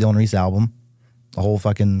for the Dylan Reese album, a whole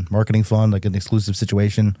fucking marketing fund, like an exclusive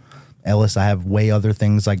situation. Ellis, I have way other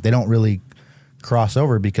things. Like, they don't really cross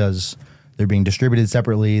over because they're being distributed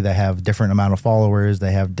separately. They have different amount of followers.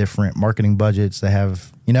 They have different marketing budgets. They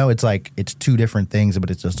have, you know, it's like, it's two different things, but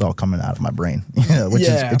it's just all coming out of my brain, which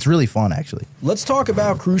is, it's really fun, actually. Let's talk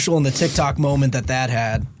about Crucial and the TikTok moment that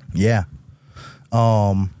had. Yeah.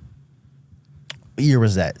 What year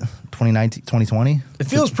was that? 2019, 2020? It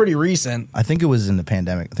feels pretty recent. I think it was in the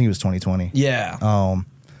pandemic. I think it was 2020. Yeah.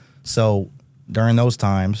 So during those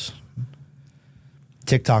times,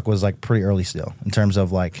 TikTok was like pretty early still in terms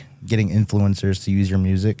of like getting influencers to use your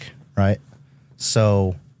music, right?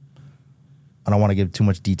 So I don't want to give too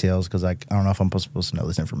much details because like I don't know if I'm supposed to know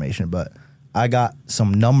this information, but I got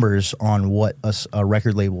some numbers on what a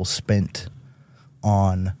record label spent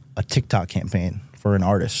on a TikTok campaign for an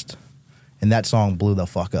artist. And that song blew the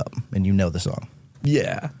fuck up, and you know the song.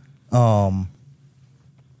 Yeah. And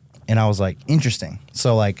I was like, interesting.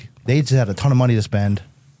 So, like, they just had a ton of money to spend,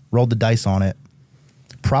 rolled the dice on it,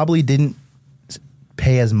 probably didn't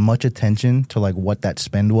pay as much attention to, like, what that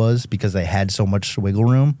spend was because they had so much wiggle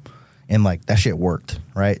room, and, like, that shit worked,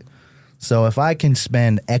 right? So if I can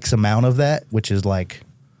spend X amount of that, which is, like,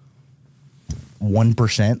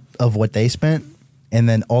 1% of what they spent, and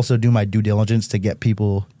then also do my due diligence to get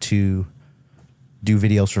people to do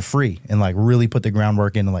videos for free and like really put the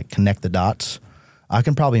groundwork in and like connect the dots, I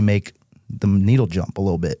can probably make the needle jump a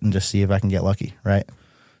little bit and just see if I can get lucky, right?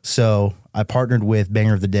 So I partnered with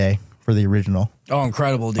Banger of the Day for the original. Oh,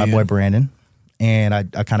 incredible, dude. My boy Brandon. And I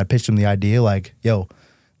kind of pitched him the idea like, yo,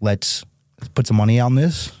 let's put some money on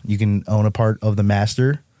this. You can own a part of the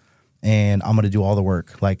master and I'm going to do all the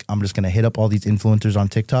work. Like, I'm just going to hit up all these influencers on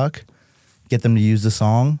TikTok, get them to use the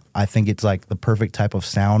song. I think it's like the perfect type of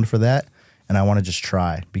sound for that. And I want to just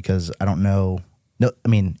try because I don't know. No, I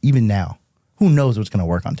mean, even now, who knows what's going to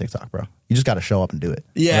work on TikTok, bro? You just got to show up and do it.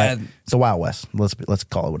 Yeah. Right? It's a Wild West. Let's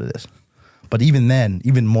call it what it is. But even then,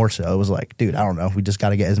 even more so, it was like, dude, I don't know. We just got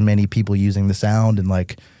to get as many people using the sound and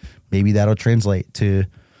like maybe that'll translate to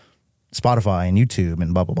Spotify and YouTube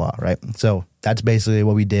and blah, blah, blah, right? So that's basically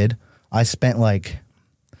what we did. I spent like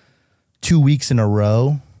 2 weeks in a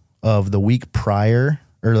row of the week prior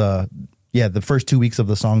or the first 2 weeks of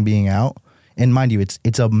the song being out. And mind you,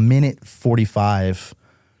 it's a minute 45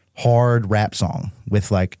 hard rap song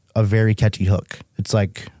with like a very catchy hook. It's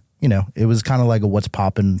like, you know, it was kind of like a what's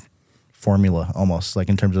poppin' formula almost, like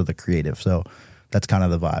in terms of the creative. So that's kind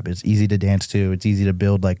of the vibe. It's easy to dance to. It's easy to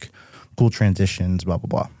build like cool transitions, blah, blah,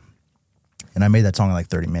 blah. And I made that song in like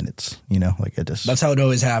 30 minutes, you know, like it just. That's how it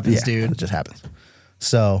always happens, dude. It just happens.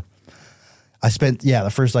 So I spent,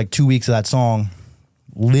 the first like 2 weeks of that song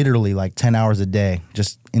literally like 10 hours a day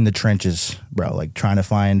just in the trenches, bro, like trying to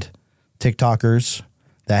find TikTokers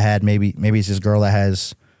that had maybe it's this girl that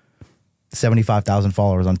has 75,000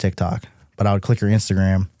 followers on TikTok, but I would click her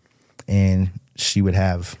Instagram and she would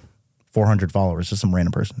have 400 followers, just some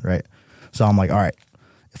random person, right? So I'm like, all right,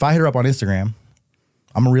 if I hit her up on Instagram,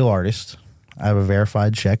 I'm a real artist. I have a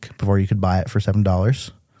verified check before you could buy it for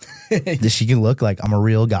 $7. She can look like I'm a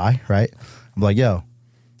real guy, right? I'm like, yo,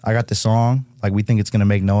 I got this song. Like, we think it's going to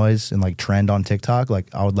make noise and like trend on TikTok.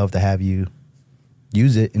 Like, I would love to have you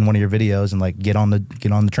use it in one of your videos and like get on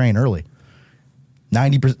the train early.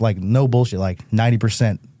 90%, like no bullshit, like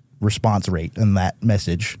 90% response rate in that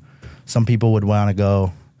message. Some people would want to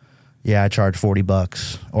go, yeah, I charge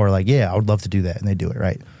 $40, or like, yeah, I would love to do that, and they do it,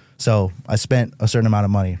 right? So I spent a certain amount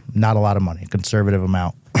of money, not a lot of money, conservative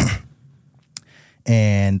amount.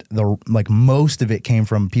 And most of it came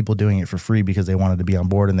from people doing it for free because they wanted to be on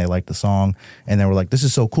board and they liked the song. And they were like, this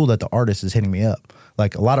is so cool that the artist is hitting me up.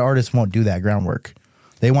 Like, a lot of artists won't do that groundwork.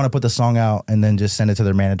 They want to put the song out and then just send it to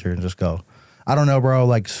their manager and just go, I don't know, bro,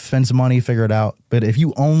 like spend some money, figure it out. But if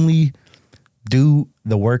you only do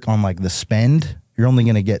the work on like the spend, you're only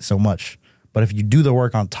going to get so much. But if you do the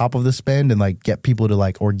work on top of the spend and like get people to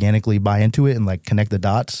like organically buy into it and like connect the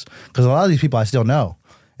dots, because a lot of these people I still know.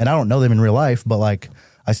 And I don't know them in real life, but like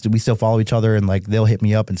we still follow each other, and like they'll hit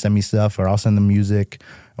me up and send me stuff, or I'll send them music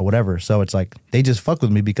or whatever. So it's like they just fuck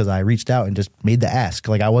with me because I reached out and just made the ask.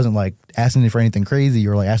 Like I wasn't like asking for anything crazy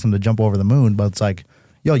or like asking them to jump over the moon, but it's like,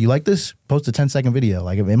 yo, you like this? Post a 10-second video.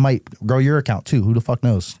 Like it might grow your account too. Who the fuck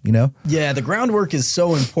knows? You know? Yeah, the groundwork is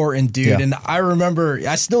so important, dude. Yeah. And I remember,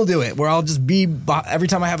 I still do it, where I'll just be, every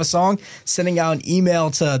time I have a song, sending out an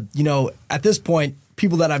email to, you know, at this point,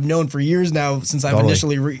 people that I've known for years now since I've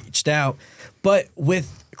initially reached out. But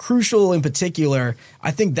with Crucial in particular,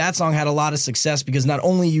 I think that song had a lot of success because not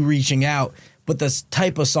only you reaching out, but the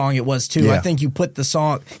type of song it was too. Yeah. I think you put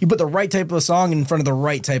the right type of song in front of the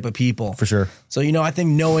right type of people. For sure. So, you know, I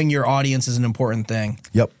think knowing your audience is an important thing.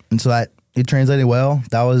 Yep. And so that it translated well.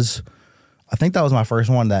 I think that was my first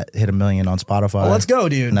one that hit 1 million on Spotify. Well, let's go,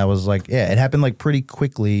 dude. And that was like, yeah, it happened like pretty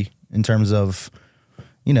quickly in terms of,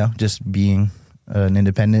 you know, just being an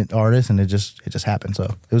independent artist, and it just happened. So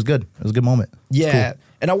it was good. It was a good moment. Yeah. Cool.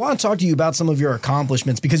 And I want to talk to you about some of your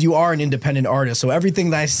accomplishments because you are an independent artist. So everything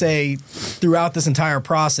that I say throughout this entire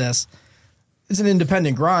process, it's an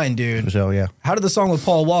independent grind, dude. For sure, yeah. How did the song with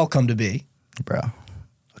Paul Wall come to be? Bro.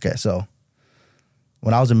 Okay, so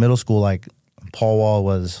when I was in middle school, like Paul Wall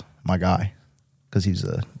was my guy because he's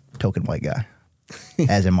a token white guy,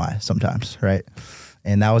 as am I sometimes, right?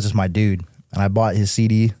 And that was just my dude. And I bought his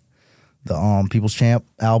CD, the People's Champ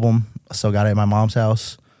album. I still got it at my mom's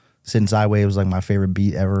house. Sitting Sideways was like my favorite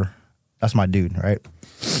beat ever. That's my dude, right?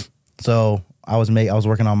 So I was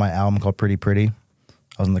working on my album called Pretty Pretty.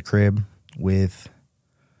 I was in the crib with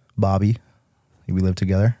Bobby. We lived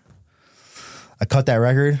together. I cut that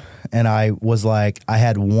record, and I was like, I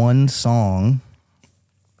had one song,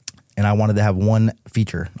 and I wanted to have one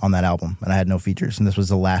feature on that album, and I had no features, and this was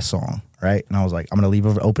the last song, right? And I was like, I'm going to leave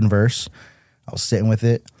an open verse. I was sitting with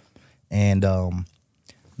it, and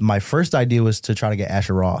my first idea was to try to get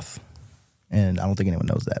Asher Roth, and I don't think anyone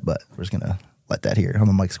knows that, but we're just going to let that here on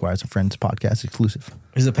the Mike Squires and Friends podcast exclusive.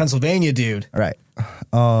 He's a Pennsylvania dude. All right.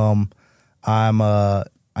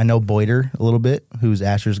 I know Boyder a little bit, who's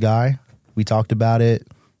Asher's guy. We talked about it.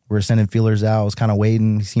 We were sending feelers out. I was kind of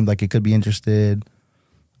waiting. He seemed like he could be interested.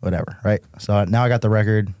 Whatever, right? So now I got the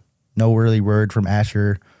record. No really word from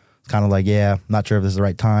Asher. It's kind of like, yeah, not sure if this is the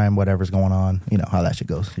right time, whatever's going on. You know how that shit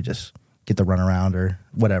goes. You just get the runaround or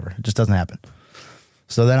whatever. It just doesn't happen.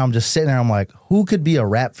 So then I'm just sitting there. I'm like, who could be a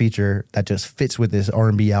rap feature that just fits with this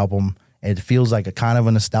R&B album? And it feels like a kind of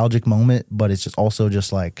a nostalgic moment, but it's just also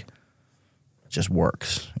just like, just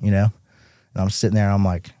works, you know? And I'm sitting there and I'm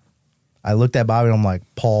like, I looked at Bobby and I'm like,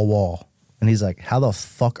 Paul Wall. And he's like, how the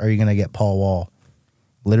fuck are you going to get Paul Wall?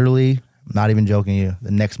 Literally, not even joking you,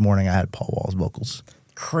 the next morning I had Paul Wall's vocals.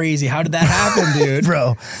 Crazy. How did that happen, dude?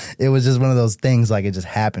 Bro, it was just one of those things, like it just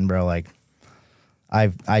happened, bro. Like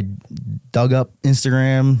I dug up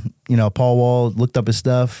Instagram, you know, Paul Wall, looked up his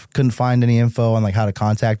stuff, couldn't find any info on like how to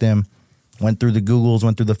contact him. Went through the Googles,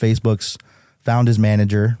 went through the Facebooks, found his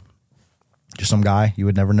manager, just some guy you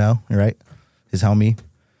would never know, right? His homie.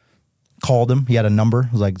 Called him. He had a number.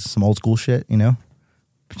 It was like some old school shit, you know?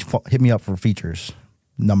 Hit me up for features.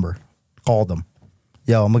 Number. Called him.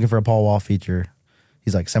 Yo, I'm looking for a Paul Wall feature.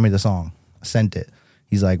 He's like, send me the song. I sent it.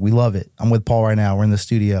 He's like, we love it. I'm with Paul right now. We're in the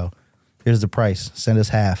studio. Here's the price. Send us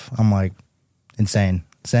half. I'm like, insane.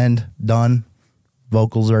 Send. Done.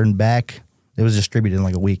 Vocals are in back. It was distributed in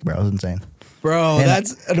like a week, bro. It was insane. Bro, and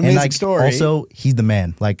that's an amazing like, story. Also, he's the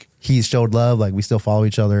man. Like, he showed love. Like, we still follow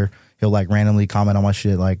each other. He'll like randomly comment on my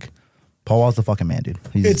shit. Like, Paul Wall's the fucking man, dude.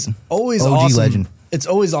 He's it's always OG awesome. Legend. It's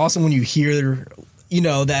always awesome when you hear, you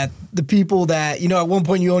know, that the people that, you know, at one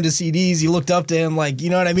point you owned his CDs, you looked up to him, like,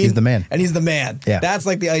 you know what I mean? He's the man. And he's the man. Yeah. That's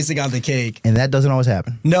like the icing on the cake. And that doesn't always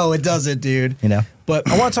happen. No, it doesn't, dude. You know? But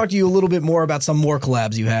I want to talk to you a little bit more about some more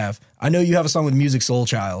collabs you have. I know you have a song with Music Soul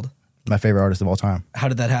Child. My favorite artist of all time. How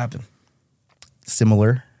did that happen?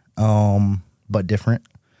 Similar, but different.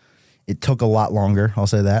 It took a lot longer, I'll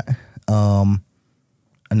say that.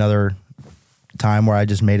 Another time where I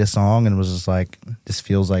just made a song and was just like, this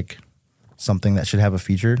feels like something that should have a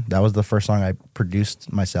feature. That was the first song I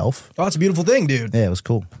produced myself. Oh, that's a beautiful thing, dude. Yeah, it was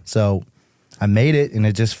cool. So I made it, and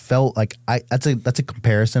it just felt like that's a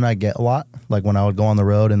comparison I get a lot. Like when I would go on the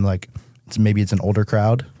road and like maybe it's an older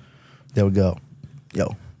crowd, they would go,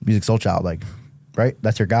 "Yo, Music Soul Child, like, right?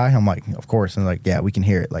 That's your guy." I'm like, "Of course." And like, "Yeah, we can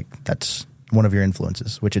hear it. Like, that's one of your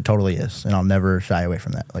influences," which it totally is, and I'll never shy away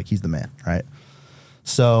from that. Like, he's the man, right?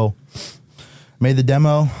 So made the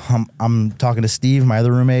demo. I'm talking to Steve, my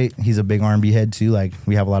other roommate. He's a big R&B head too. Like,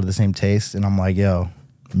 we have a lot of the same tastes, and I'm like, "Yo,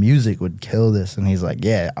 music would kill this." And he's like,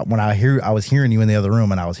 "Yeah." When I was hearing you in the other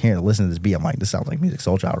room, and I was listening to this beat, I'm like, "This sounds like Music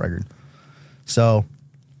Soul Child record." So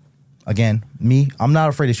again, I'm not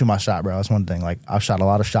afraid to shoot my shot, bro. That's one thing. Like, I've shot a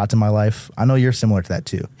lot of shots in my life. I know you're similar to that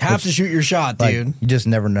too. Have to shoot your shot, dude. Like, you just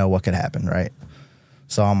never know what could happen, right?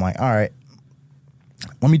 So I'm like, all right,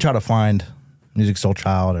 let me try to find Music Soul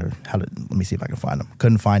Child, or let me see if I can find him.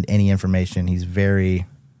 Couldn't find any information. He's very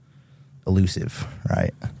elusive,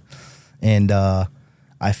 right? And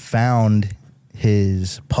I found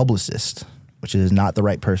his publicist, which is not the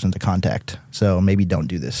right person to contact. So maybe don't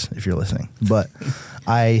do this if you're listening. But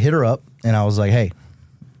I hit her up and I was like, hey,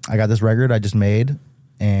 I got this record I just made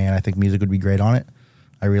and I think music would be great on it.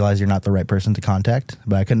 I realize you're not the right person to contact,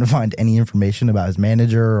 but I couldn't find any information about his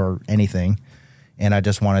manager or anything. And I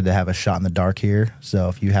just wanted to have a shot in the dark here. So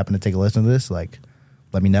if you happen to take a listen to this, like,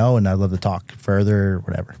 let me know and I'd love to talk further or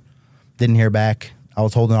whatever. Didn't hear back. I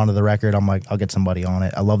was holding on to the record. I'm like, I'll get somebody on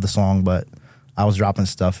it. I love the song, but I was dropping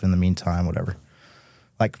stuff in the meantime, whatever.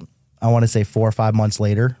 Like, I want to say 4 or 5 months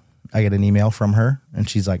later, I get an email from her and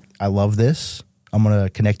she's like, I love this. I'm going to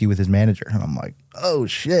connect you with his manager. And I'm like, oh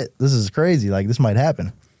shit, this is crazy. Like, this might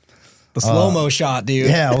happen. The slow-mo shot, dude.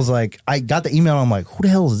 Yeah, I was like, I got the email and I'm like, who the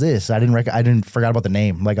hell is this? I didn't forgot about the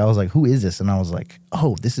name. Like, I was like, who is this? And I was like,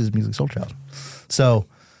 oh, this is Music Soul Child. So,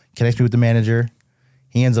 connects me with the manager.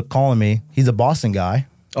 He ends up calling me. He's a Boston guy.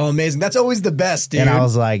 Oh, amazing. That's always the best, dude. And I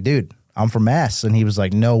was like, dude, I'm from Mass. And he was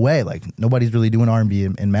like, no way. Like, nobody's really doing R&B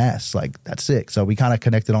in Mass. Like, that's sick. So we kind of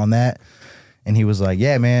connected on that. And he was like,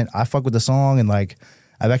 yeah, man, I fuck with the song. And like,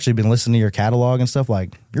 I've actually been listening to your catalog and stuff.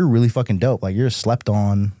 Like, you're really fucking dope. Like, you're a slept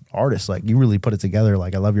on artist. Like, you really put it together.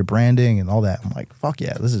 Like, I love your branding and all that. I'm like, fuck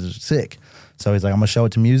yeah, this is sick. So he's like, I'm going to show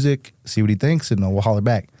it to music, see what he thinks, and then we'll holler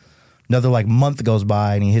back. Another like month goes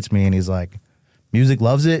by and he hits me and he's like, music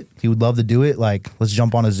loves it. He would love to do it. Like, let's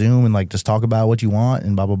jump on a Zoom and like just talk about what you want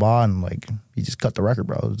and blah, blah, blah. And like, he just cut the record,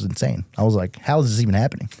 bro. It was insane. I was like, how is this even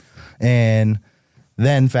happening? And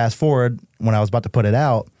then fast forward, when I was about to put it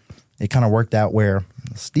out, it kind of worked out where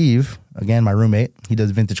Steve, again, my roommate, he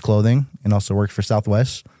does vintage clothing and also works for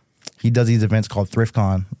Southwest. He does these events called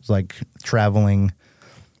ThriftCon. It's like traveling,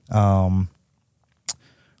 what's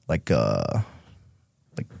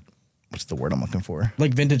the word I'm looking for?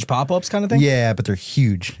 Like vintage pop-ups kind of thing? Yeah, but they're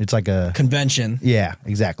huge. It's like a convention. Yeah,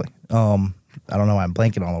 exactly. I don't know why I'm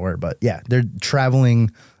blanking on the word, but yeah, they're traveling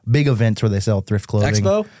big events where they sell thrift clothing.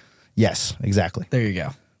 Expo? Yes, exactly. There you go.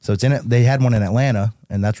 So it's in it. They had one in Atlanta,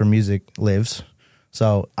 and that's where music lives.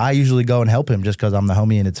 So I usually go and help him just because I'm the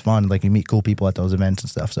homie and it's fun. Like, you meet cool people at those events and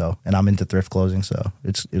stuff. So, and I'm into thrift clothing, so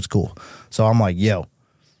it's cool. So I'm like, yo,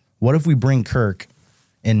 what if we bring Kirk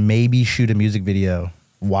and maybe shoot a music video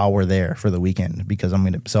while we're there for the weekend? Because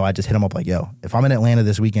so I just hit him up like, yo, if I'm in Atlanta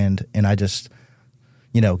this weekend and I just,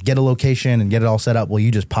 get a location and get it all set up, will you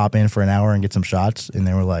just pop in for an hour and get some shots? And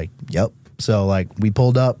they were like, yep. So like, we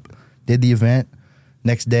pulled up, did the event.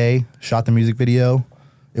 Next day, shot the music video.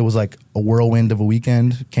 It was like a whirlwind of a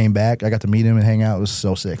weekend. Came back. I got to meet him and hang out. It was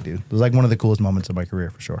so sick, dude. It was like one of the coolest moments of my career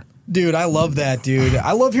for sure. Dude, I love that, dude.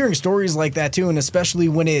 I love hearing stories like that too, and especially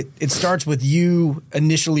when it starts with you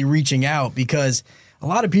initially reaching out, because a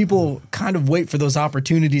lot of people kind of wait for those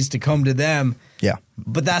opportunities to come to them. Yeah.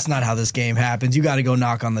 But that's not how this game happens. You got to go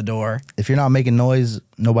knock on the door. If you're not making noise,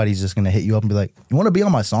 nobody's just going to hit you up and be like, you want to be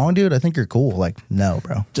on my song, dude? I think you're cool. Like, no,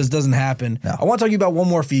 bro. Just doesn't happen. No. I want to talk to you about one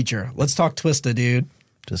more feature. Let's talk Twista, dude.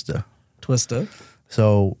 Twista.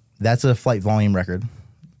 So that's a Flight Volume record.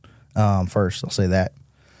 First, I'll say that.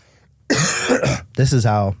 This is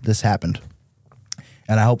how this happened.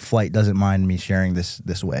 And I hope Flight doesn't mind me sharing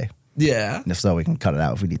this way. Yeah. And if so, we can cut it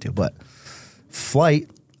out if we need to. But Flight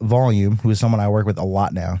Volume, who is someone I work with a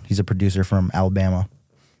lot now. He's a producer from Alabama.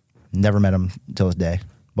 Never met him till this day,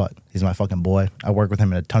 but he's my fucking boy. I work with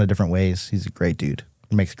him in a ton of different ways. He's a great dude.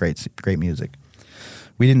 He makes great music.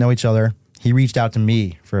 We didn't know each other. He reached out to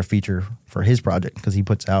me for a feature for his project because he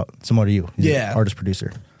puts out, similar to you, he's an artist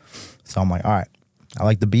producer. So I'm like, all right, I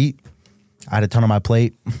like the beat. I had a ton on my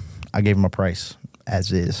plate. I gave him a price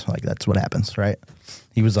as is. Like, that's what happens, right?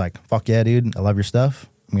 He was like, fuck yeah, dude. I love your stuff.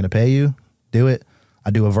 I'm going to pay you. Do it. I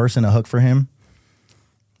do a verse and a hook for him.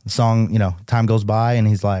 The song, time goes by and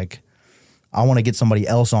he's like, I want to get somebody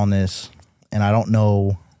else on this and I don't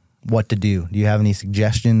know what to do. Do you have any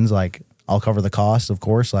suggestions? Like, I'll cover the cost, of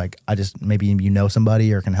course. Like, maybe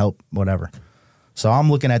somebody or can help, whatever. So I'm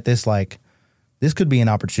looking at this like, this could be an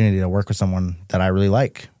opportunity to work with someone that I really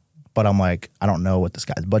like. But I'm like, I don't know what this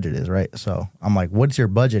guy's budget is, right? So I'm like, what's your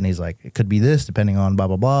budget? And he's like, it could be this, depending on blah,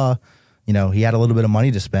 blah, blah. He had a little bit of money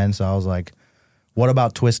to spend. So I was like, what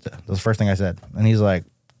about Twista? That's the first thing I said. And he's like,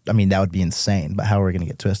 that would be insane, but how are we going to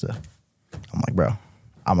get Twista? I'm like, bro,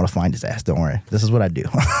 I'm going to find his ass. Don't worry. This is what I do.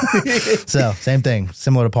 So same thing,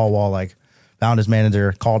 similar to Paul Wall, like found his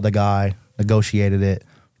manager, called the guy, negotiated it,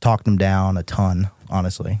 talked him down a ton,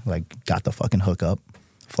 honestly. Like, got the fucking hookup.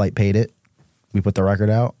 Flight paid it. We put the record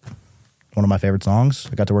out. One of my favorite songs.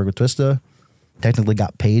 I got to work with Twista. Technically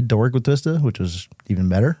got paid to work with Twista, which was even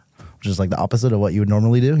better. Which is like the opposite of what you would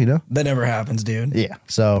normally do, you know? That never happens, dude. Yeah.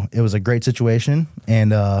 So it was a great situation.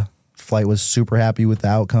 And Flight was super happy with the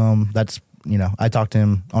outcome. That's, you know, I talk to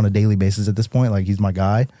him on a daily basis at this point. Like, he's my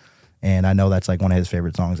guy. And I know that's like one of his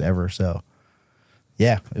favorite songs ever. So,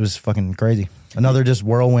 yeah, it was fucking crazy. Another just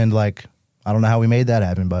whirlwind, like, I don't know how we made that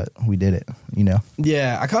happen, but we did it, you know?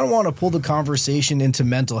 Yeah, I kind of want to pull the conversation into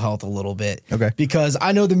mental health a little bit. Okay. Because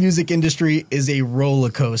I know the music industry is a roller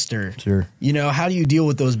coaster. Sure. You know, how do you deal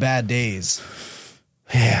with those bad days?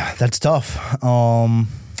 Yeah, that's tough.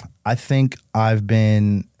 I think I've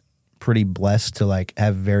been pretty blessed to like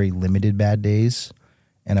have very limited bad days.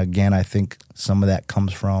 And again, I think some of that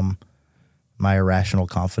comes from my irrational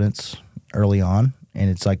confidence early on. And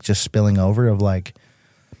it's like just spilling over of like,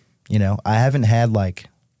 you know, I haven't had like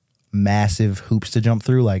massive hoops to jump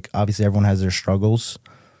through. Like, obviously everyone has their struggles,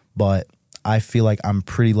 but I feel like I'm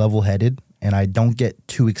pretty level headed and I don't get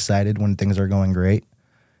too excited when things are going great.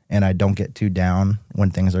 And I don't get too down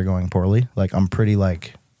when things are going poorly. Like, I'm pretty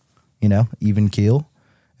like, you know, even keel.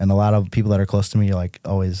 And a lot of people that are close to me are like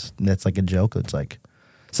always, that's like a joke. It's like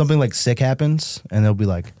something like sick happens and they'll be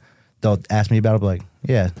like, they'll ask me about it, be like,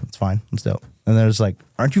 yeah, it's fine. It's dope. And they're just like,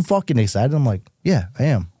 aren't you fucking excited? I'm like, yeah, I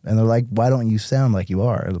am. And they're like, why don't you sound like you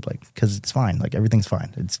are? I'm like, because it's fine. Like, everything's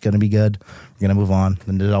fine. It's going to be good. We're going to move on.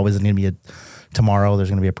 And there's always going to be a tomorrow. There's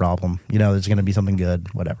going to be a problem. You know, there's going to be something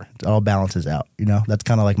good, whatever. It all balances out. You know, that's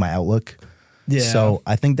kind of like my outlook. Yeah. So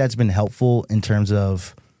I think that's been helpful in terms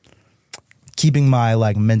of keeping my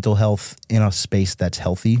like mental health in a space that's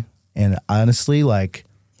healthy. And honestly, like,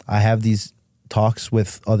 I have these talks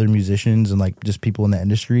with other musicians and like just people in the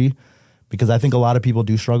industry because I think a lot of people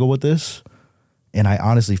do struggle with this. And I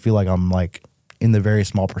honestly feel like I'm like in the very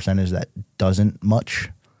small percentage that doesn't much.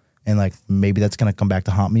 And like maybe that's going to come back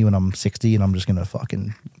to haunt me when I'm 60 and I'm just going to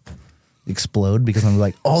fucking explode because I'm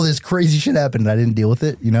like, all this crazy shit happened and I didn't deal with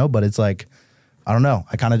it, you know? But it's like, I don't know.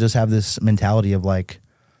 I kind of just have this mentality of like,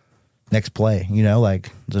 next play, you know, like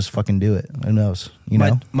just fucking do it. Who knows, you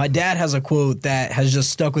know? My dad has a quote that has just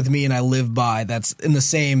stuck with me and I live by that's in the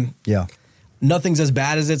same. Yeah. Nothing's as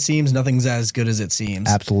bad as it seems. Nothing's as good as it seems.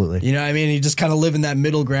 Absolutely. You know what I mean? You just kind of live in that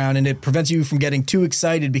middle ground and it prevents you from getting too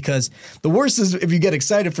excited because the worst is if you get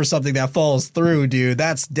excited for something that falls through, dude,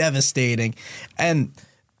 that's devastating. And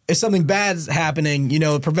if something bad's happening, you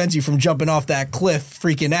know, it prevents you from jumping off that cliff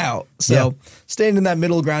freaking out. So staying in that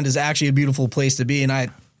middle ground is actually a beautiful place to be. And I,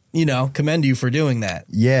 you know, commend you for doing that.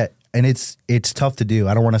 Yeah. And it's tough to do.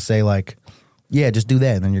 I don't want to say like, yeah, just do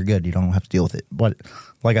that and then you're good. You don't have to deal with it. But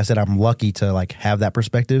like I said, I'm lucky to like have that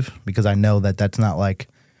perspective because I know that that's not like,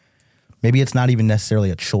 maybe it's not even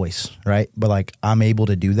necessarily a choice, right? But like I'm able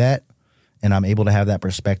to do that and I'm able to have that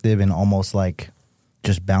perspective and almost like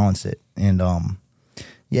just balance it. And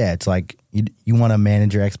yeah, it's like you want to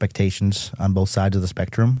manage your expectations on both sides of the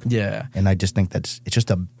spectrum. Yeah. And I just think it's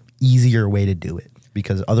just a easier way to do it.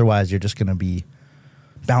 Because otherwise you're just going to be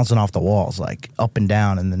bouncing off the walls, like up and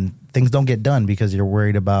down, and then things don't get done because you're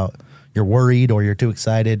worried or you're too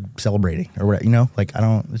excited celebrating or whatever, you know? Like,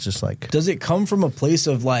 it's just like... Does it come from a place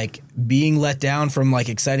of, like, being let down from, like,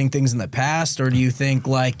 exciting things in the past, or do you think,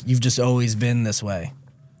 like, you've just always been this way?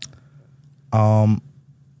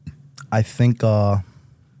 I think part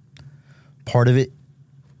of it,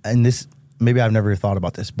 and this, maybe I've never thought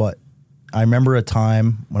about this, but I remember a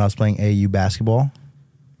time when I was playing AAU basketball,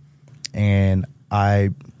 and I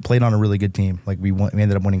played on a really good team. Like we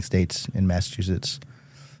ended up winning states in Massachusetts,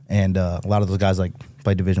 and a lot of those guys like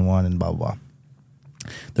played Division I and blah blah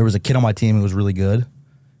blah. There was a kid on my team who was really good,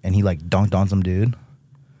 and he like dunked on some dude,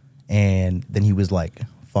 and then he was like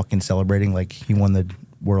fucking celebrating like he won the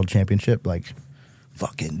world championship, like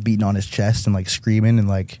fucking beating on his chest and like screaming, and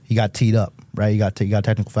like he got teed up, right? He got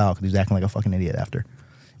technical foul because he was acting like a fucking idiot after.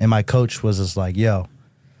 And my coach was just like, yo,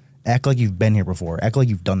 act like you've been here before. Act like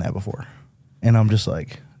you've done that before. And I'm just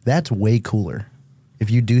like, that's way cooler. If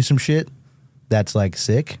you do some shit that's like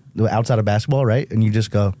sick outside of basketball, right? And you just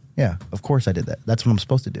go, yeah, of course I did that. That's what I'm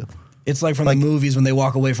supposed to do. It's like from the movies when they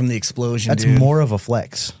walk away from the explosion, that's dude. more of a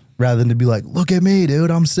flex rather than to be like, look at me, dude,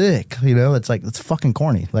 I'm sick. You know, it's like, it's fucking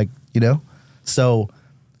corny. Like, you know? So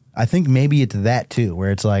I think maybe it's that too, where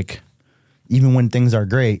it's like, even when things are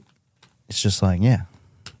great, it's just like, yeah.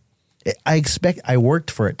 I worked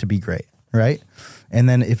for it to be great, right? And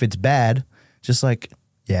then if it's bad, just like,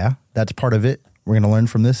 yeah, that's part of it. We're going to learn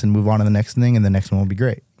from this and move on to the next thing, and the next one will be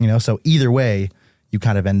great. You know, so either way, you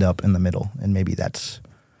kind of end up in the middle, and maybe that's...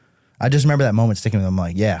 I just remember that moment sticking with them,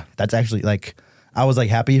 like, yeah, that's actually, like, I was like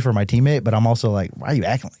happy for my teammate, but I'm also like, why are you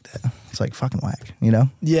acting like that? It's like fucking whack, you know?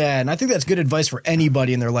 Yeah, and I think that's good advice for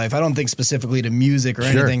anybody in their life. I don't think specifically to music or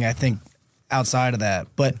anything. I think outside of that.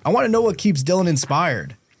 But I want to know what keeps Dylan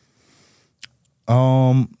inspired.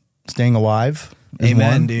 Staying alive.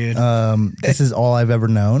 Amen, dude. This is all I've ever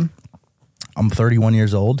known. I'm 31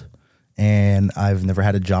 years old, and I've never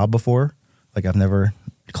had a job before. Like, I've never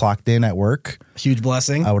clocked in at work. Huge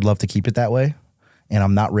blessing. I would love to keep it that way. And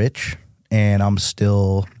I'm not rich, and I'm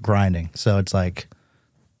still grinding. So it's like,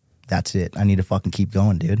 that's it. I need to fucking keep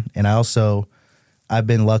going, dude. And I've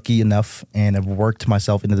been lucky enough and have worked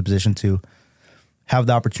myself into the position to have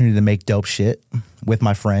the opportunity to make dope shit with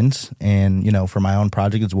my friends and, you know, for my own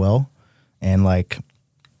project as well. And like,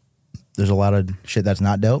 there's a lot of shit that's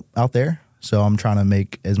not dope out there. So I'm trying to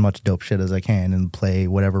make as much dope shit as I can and play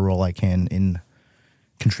whatever role I can in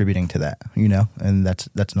contributing to that, you know? And that's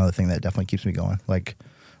another thing that definitely keeps me going. Like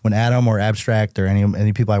when Adam or Abstract or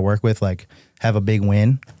any people I work with, like have a big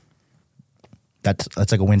win, that's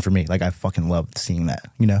like a win for me. Like I fucking love seeing that,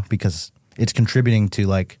 you know, because it's contributing to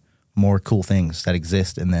like more cool things that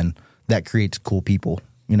exist, and then that creates cool people,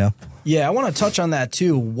 you know? Yeah, I want to touch on that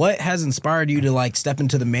too. What has inspired you to like step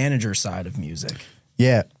into the manager side of music?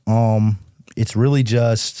 Yeah, it's really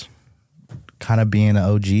just kind of being an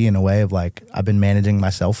OG in a way of like I've been managing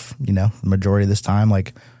myself, you know, the majority of this time.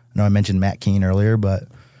 Like I know I mentioned Matt Keane earlier, but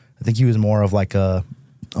I think he was more of like a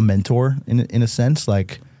mentor in a sense.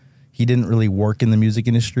 Like he didn't really work in the music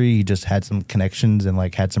industry. He just had some connections and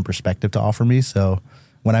like had some perspective to offer me. So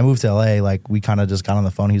when I moved to LA, like we kind of just got on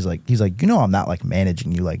the phone. He's like, you know, I'm not like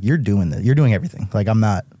managing you. Like you're doing everything. Like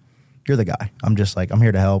you're the guy. I'm just like, I'm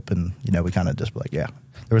here to help. And, you know, we kind of just like, yeah,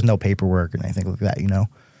 there was no paperwork or anything like that, you know?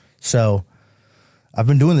 So I've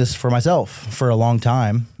been doing this for myself for a long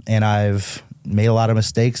time, and I've made a lot of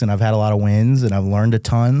mistakes, and I've had a lot of wins, and I've learned a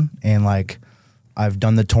ton. And like, I've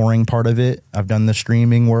done the touring part of it. I've done the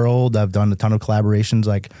streaming world. I've done a ton of collaborations.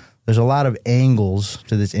 Like there's a lot of angles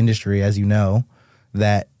to this industry, as you know,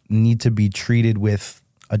 that need to be treated with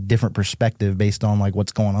a different perspective based on like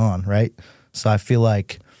what's going on, right? So I feel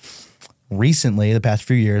like recently, the past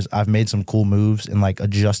few years, I've made some cool moves and like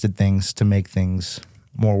adjusted things to make things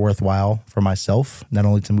more worthwhile for myself, not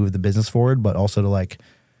only to move the business forward, but also to like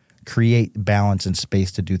create balance and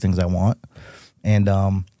space to do things I want. And,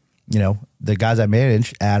 you know, the guys I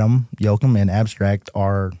manage, Adam, Yoakum, and Abstract,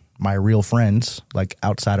 are my real friends, like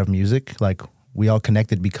outside of music. Like we all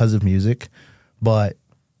connected because of music. But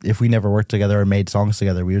if we never worked together or made songs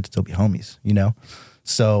together, we would still be homies, you know?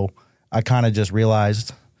 So I kind of just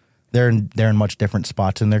realized they're in much different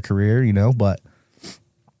spots in their career, you know? But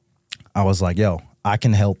I was like, yo, I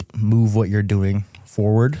can help move what you're doing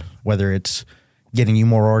forward, whether it's getting you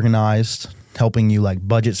more organized, helping you like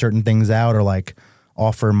budget certain things out, or like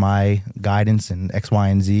offer my guidance in X, Y,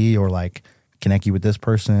 and Z, or like connect you with this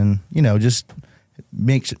person, you know, just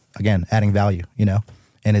makes, again, adding value, you know?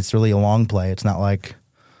 And it's really a long play. It's not like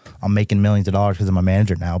I'm making millions of dollars because I'm a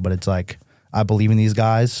manager now, but it's like I believe in these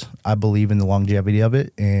guys. I believe in the longevity of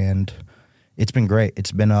it, and it's been great.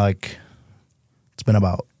 It's been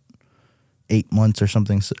about 8 months or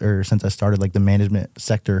something, or since I started like the management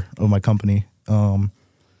sector of my company.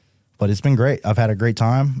 But it's been great. I've had a great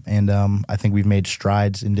time, and I think we've made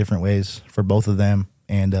strides in different ways for both of them,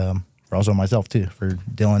 and for also myself too, for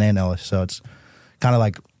Dylan and Ellis. So it's kind of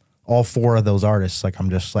like all four of those artists, like I'm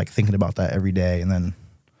just like thinking about that every day, and then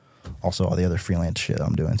also all the other freelance shit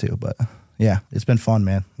I'm doing too. But yeah, it's been fun,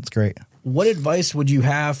 man. It's great. What advice would you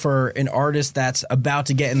have for an artist that's about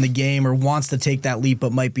to get in the game or wants to take that leap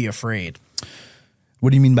but might be afraid?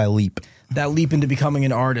 What do you mean by leap? That leap into becoming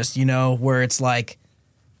an artist, you know, where it's like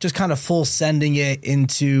just kind of full sending it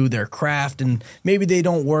into their craft, and maybe they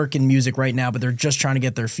don't work in music right now, but they're just trying to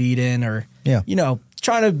get their feet in, or, you know,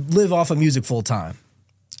 trying to live off of music full time.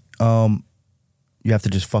 You have to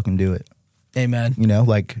just fucking do it. Amen. You know,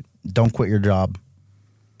 like, don't quit your job.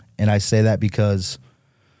 And I say that because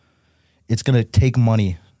it's going to take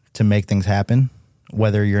money to make things happen,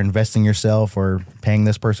 whether you're investing yourself or paying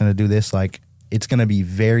this person to do this. Like, it's going to be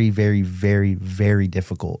very, very, very, very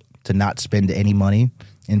difficult to not spend any money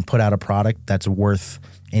and put out a product that's worth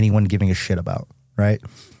anyone giving a shit about, right?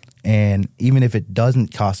 And even if it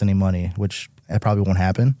doesn't cost any money, which it probably won't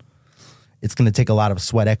happen, it's going to take a lot of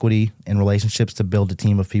sweat equity and relationships to build a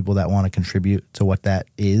team of people that want to contribute to what that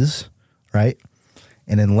is, right?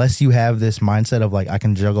 And unless you have this mindset of like, I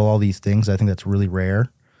can juggle all these things, I think that's really rare.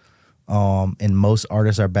 And most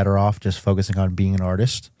artists are better off just focusing on being an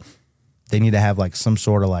artist. They need to have like some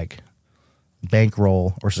sort of like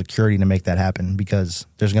bankroll or security to make that happen, because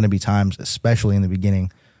there's going to be times, especially in the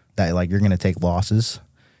beginning, that like you're going to take losses.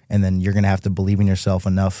 And then you're going to have to believe in yourself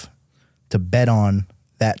enough to bet on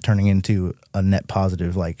that turning into a net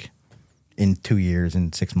positive, like in 2 years,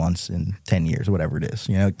 in 6 months, in 10 years, whatever it is.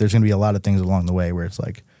 You know, there's going to be a lot of things along the way where it's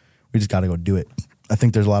like, we just got to go do it. I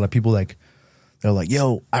think there's a lot of people like, they're like,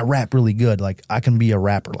 yo, I rap really good. Like, I can be a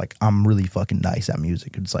rapper. Like, I'm really fucking nice at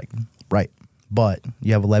music. It's like, right. But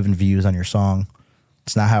you have 11 views on your song.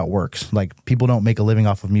 It's not how it works. Like, people don't make a living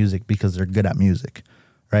off of music because they're good at music,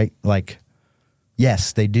 right? Like,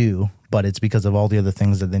 yes, they do, but it's because of all the other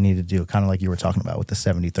things that they need to do, kind of like you were talking about with the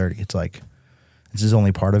 70-30. It's like, this is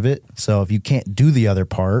only part of it. So if you can't do the other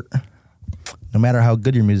part, no matter how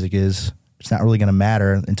good your music is, it's not really going to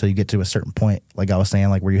matter until you get to a certain point, like I was saying,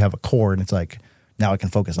 like where you have a core and it's like, now I can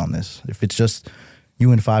focus on this. If it's just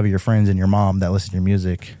you and 5 of your friends and your mom that listen to your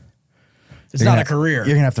music, it's not a career. You're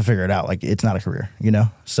going to have to figure it out. Like, it's not a career, you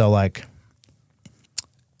know? So, like,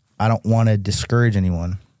 I don't want to discourage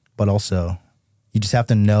anyone, but also you just have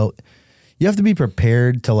to know, you have to be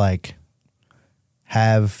prepared to, like,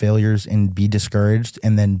 have failures and be discouraged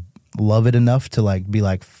and then love it enough to, like, be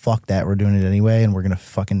like, fuck that, we're doing it anyway and we're going to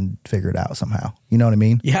fucking figure it out somehow. You know what I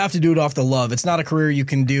mean? You have to do it off the love. It's not a career you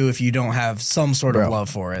can do if you don't have some sort of love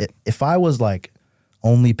for it. If I was, like,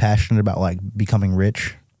 only passionate about, like, becoming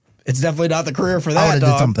rich, it's definitely not the career for that, I would have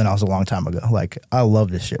dog. did something else a long time ago. Like, I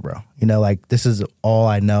love this shit, bro. You know, like, this is all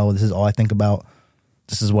I know. This is all I think about.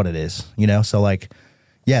 This is what it is, you know? So, like,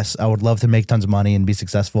 yes, I would love to make tons of money and be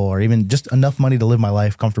successful or even just enough money to live my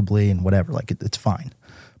life comfortably and whatever. Like, it's fine.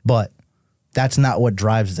 But that's not what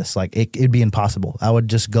drives this. Like, it'd be impossible. I would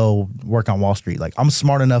just go work on Wall Street. Like, I'm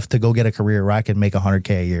smart enough to go get a career where I can make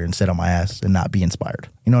 $100K a year and sit on my ass and not be inspired.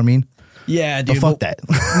 You know what I mean? Yeah, dude. But fuck that.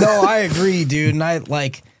 No, I agree, dude. And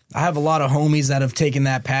I have a lot of homies that have taken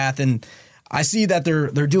that path, and I see that they're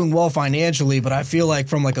doing well financially, but I feel like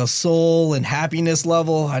from like a soul and happiness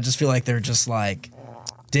level, I just feel like they're just like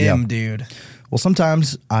dim, dude. Well,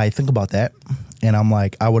 sometimes I think about that, and I'm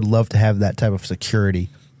like, I would love to have that type of security,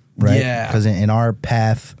 right? Yeah. Because in our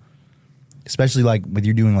path, especially like with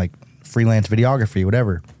you doing like freelance videography,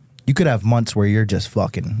 whatever, you could have months where you're just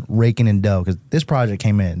fucking raking in dough because this project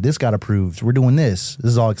came in, this got approved, we're doing this.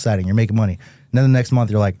 This is all exciting. You're making money. And then the next month,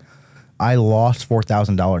 you're like, I lost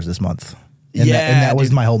 $4,000 this month. And that was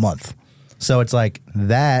my whole month. So it's like,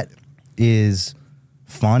 that is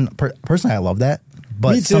fun. Personally, I love that.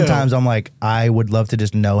 But sometimes I'm like, I would love to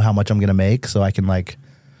just know how much I'm going to make so I can like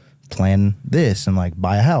plan this and like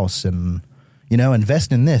buy a house and, you know,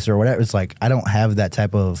 invest in this or whatever. It's like, I don't have that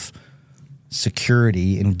type of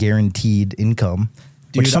security and guaranteed income.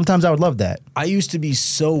 Dude, which sometimes I would love that. I used to be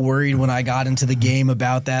so worried when I got into the game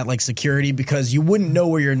about that, like security, because you wouldn't know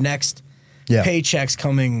where your next paycheck's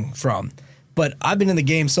coming from. But I've been in the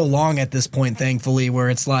game so long at this point, thankfully, where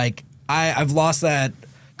it's like I've lost that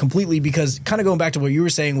completely because kind of going back to what you were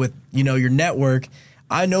saying with, you know, your network,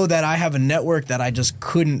 I know that I have a network that I just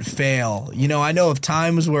couldn't fail. You know, I know if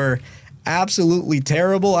times were absolutely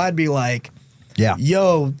terrible, I'd be like,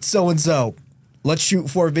 yo, so-and-so, let's shoot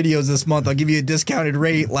 4 videos this month. I'll give you a discounted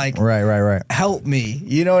rate. Like, right. Help me.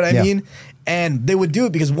 You know what I mean? And they would do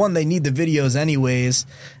it because, one, they need the videos anyways.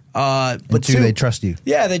 But two, they trust you.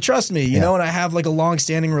 Yeah, they trust me, you know, and I have like a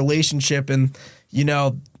long-standing relationship. And, you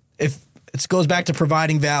know, if it goes back to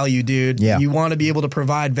providing value, dude, you want to be able to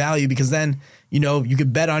provide value because then, you know, you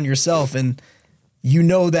could bet on yourself and you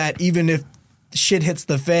know that even if shit hits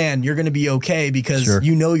the fan, you're going to be okay because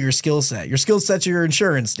you know your skill set. Your skill set's your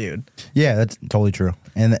insurance, dude. Yeah, that's totally true.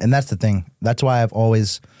 And that's the thing. That's why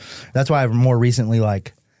I've more recently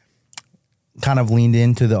like kind of leaned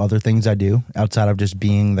into the other things I do outside of just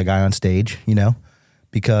being the guy on stage, you know,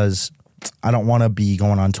 because I don't want to be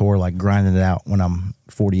going on tour like grinding it out when I'm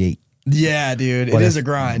 48. Yeah, dude. It is a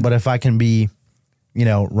grind. But if I can be, you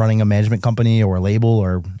know, running a management company or a label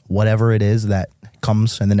or whatever it is that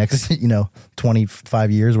comes in the next, you know,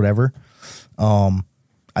 25 years, whatever, I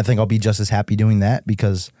think I'll be just as happy doing that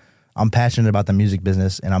because I'm passionate about the music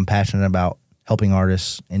business and I'm passionate about helping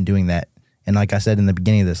artists and doing that. And like I said in the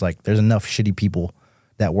beginning of this, like there's enough shitty people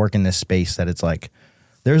that work in this space that it's like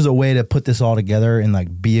there's a way to put this all together and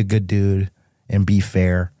like be a good dude and be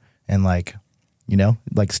fair and like, you know,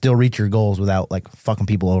 like still reach your goals without like fucking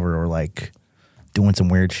people over or like doing some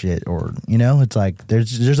weird shit or, you know, it's like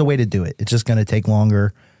there's a way to do it. It's just going to take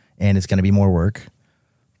longer and it's going to be more work.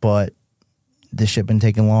 But this shit been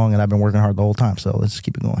taking long and I've been working hard the whole time. So let's just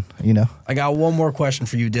keep it going, you know? I got one more question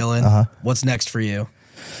for you, Dylan. What's next for you?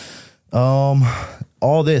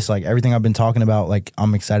 All this, like everything I've been talking about, like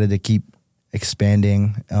I'm excited to keep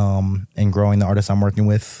expanding and growing the artists I'm working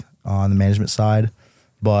with on the management side.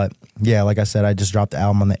 But yeah, like I said, I just dropped the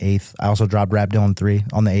album on the 8th. I also dropped Rap Dylan 3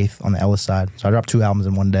 on the 8th on the Ellis side. So I dropped 2 albums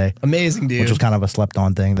in one day. Amazing, dude. Which was kind of a slept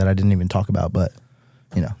on thing that I didn't even talk about, but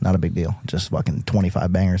you know, not a big deal. Just fucking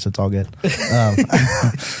 25 bangers. It's all good.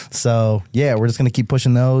 So yeah, we're just going to keep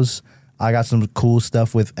pushing those. I got some cool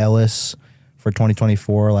stuff with Ellis for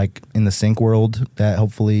 2024, like in the sync world that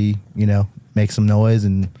hopefully, you know, make some noise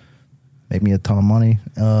and make me a ton of money.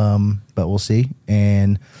 But we'll see.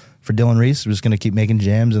 And for Dylan Reese, we're just going to keep making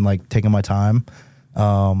jams and like taking my time.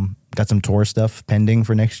 Got some tour stuff pending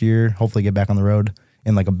for next year. Hopefully get back on the road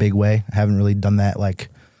in like a big way. I haven't really done that like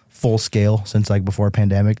full scale since like before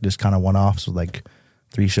pandemic, just kind of one-offs with like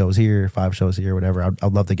 3 shows here, 5 shows here, whatever. I'd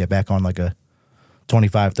love to get back on like a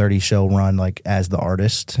 25, 30 show run like as the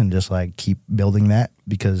artist and just like keep building that,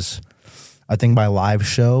 because I think my live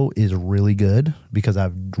show is really good because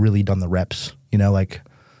I've really done the reps, you know, like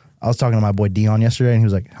I was talking to my boy Dion yesterday and he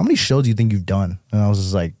was like, how many shows do you think you've done? And I was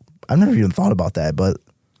just like, I've never even thought about that, but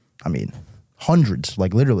I mean, hundreds,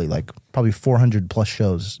 like literally like probably 400 plus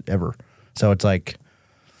shows ever. So it's like,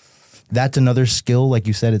 that's another skill. Like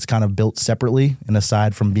you said, it's kind of built separately and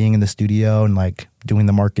aside from being in the studio and like doing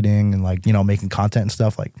the marketing and like, you know, making content and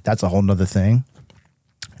stuff, like that's a whole nother thing.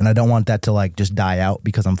 And I don't want that to like just die out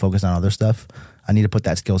because I'm focused on other stuff. I need to put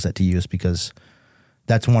that skill set to use because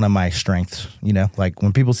that's one of my strengths, you know, like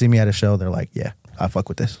when people see me at a show, they're like, yeah, I fuck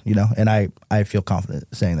with this, you know, and I feel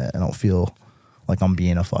confident saying that. I don't feel like I'm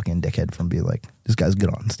being a fucking dickhead from being like, this guy's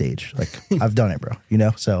good on stage. Like I've done it, bro, you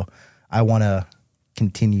know? So I want to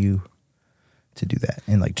continue to do that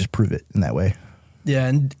and like just prove it in that way. Yeah.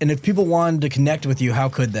 And if people wanted to connect with you, how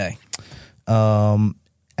could they?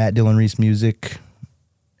 At Dylan Reese Music,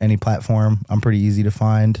 any platform. I'm pretty easy to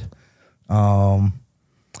find. My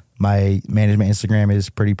management Instagram is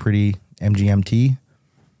pretty MGMT.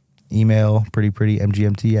 Email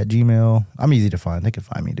pretty_MGMT@gmail. I'm easy to find. They can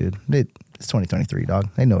find me, dude. It's 2023, dog.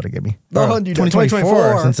 They know how to get me.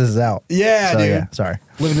 2024 since this is out. Yeah, so, dude. Yeah, sorry.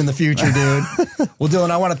 Living in the future, dude. Well, Dylan,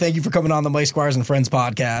 I want to thank you for coming on the Mike Squires and Friends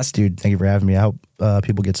podcast. Dude, thank you for having me. I hope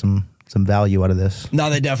people get some value out of this. No,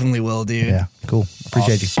 they definitely will, dude. Yeah, cool.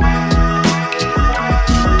 Appreciate you.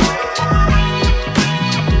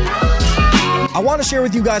 I want to share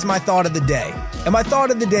with you guys my thought of the day. And my thought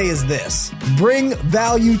of the day is this: bring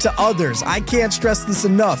value to others. I can't stress this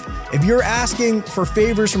enough. If you're asking for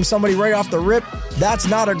favors from somebody right off the rip, that's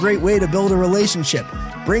not a great way to build a relationship.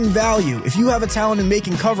 Bring value. If you have a talent in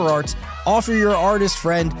making cover arts, offer your artist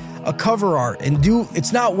friend a cover art and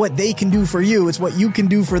it's not what they can do for you, it's what you can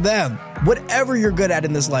do for them. Whatever you're good at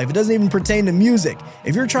in this life, it doesn't even pertain to music.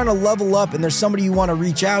 If you're trying to level up and there's somebody you want to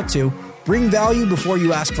reach out to, bring value before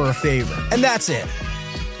you ask for a favor. And that's it.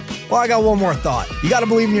 Well, I got one more thought. You got to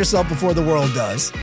believe in yourself before the world does.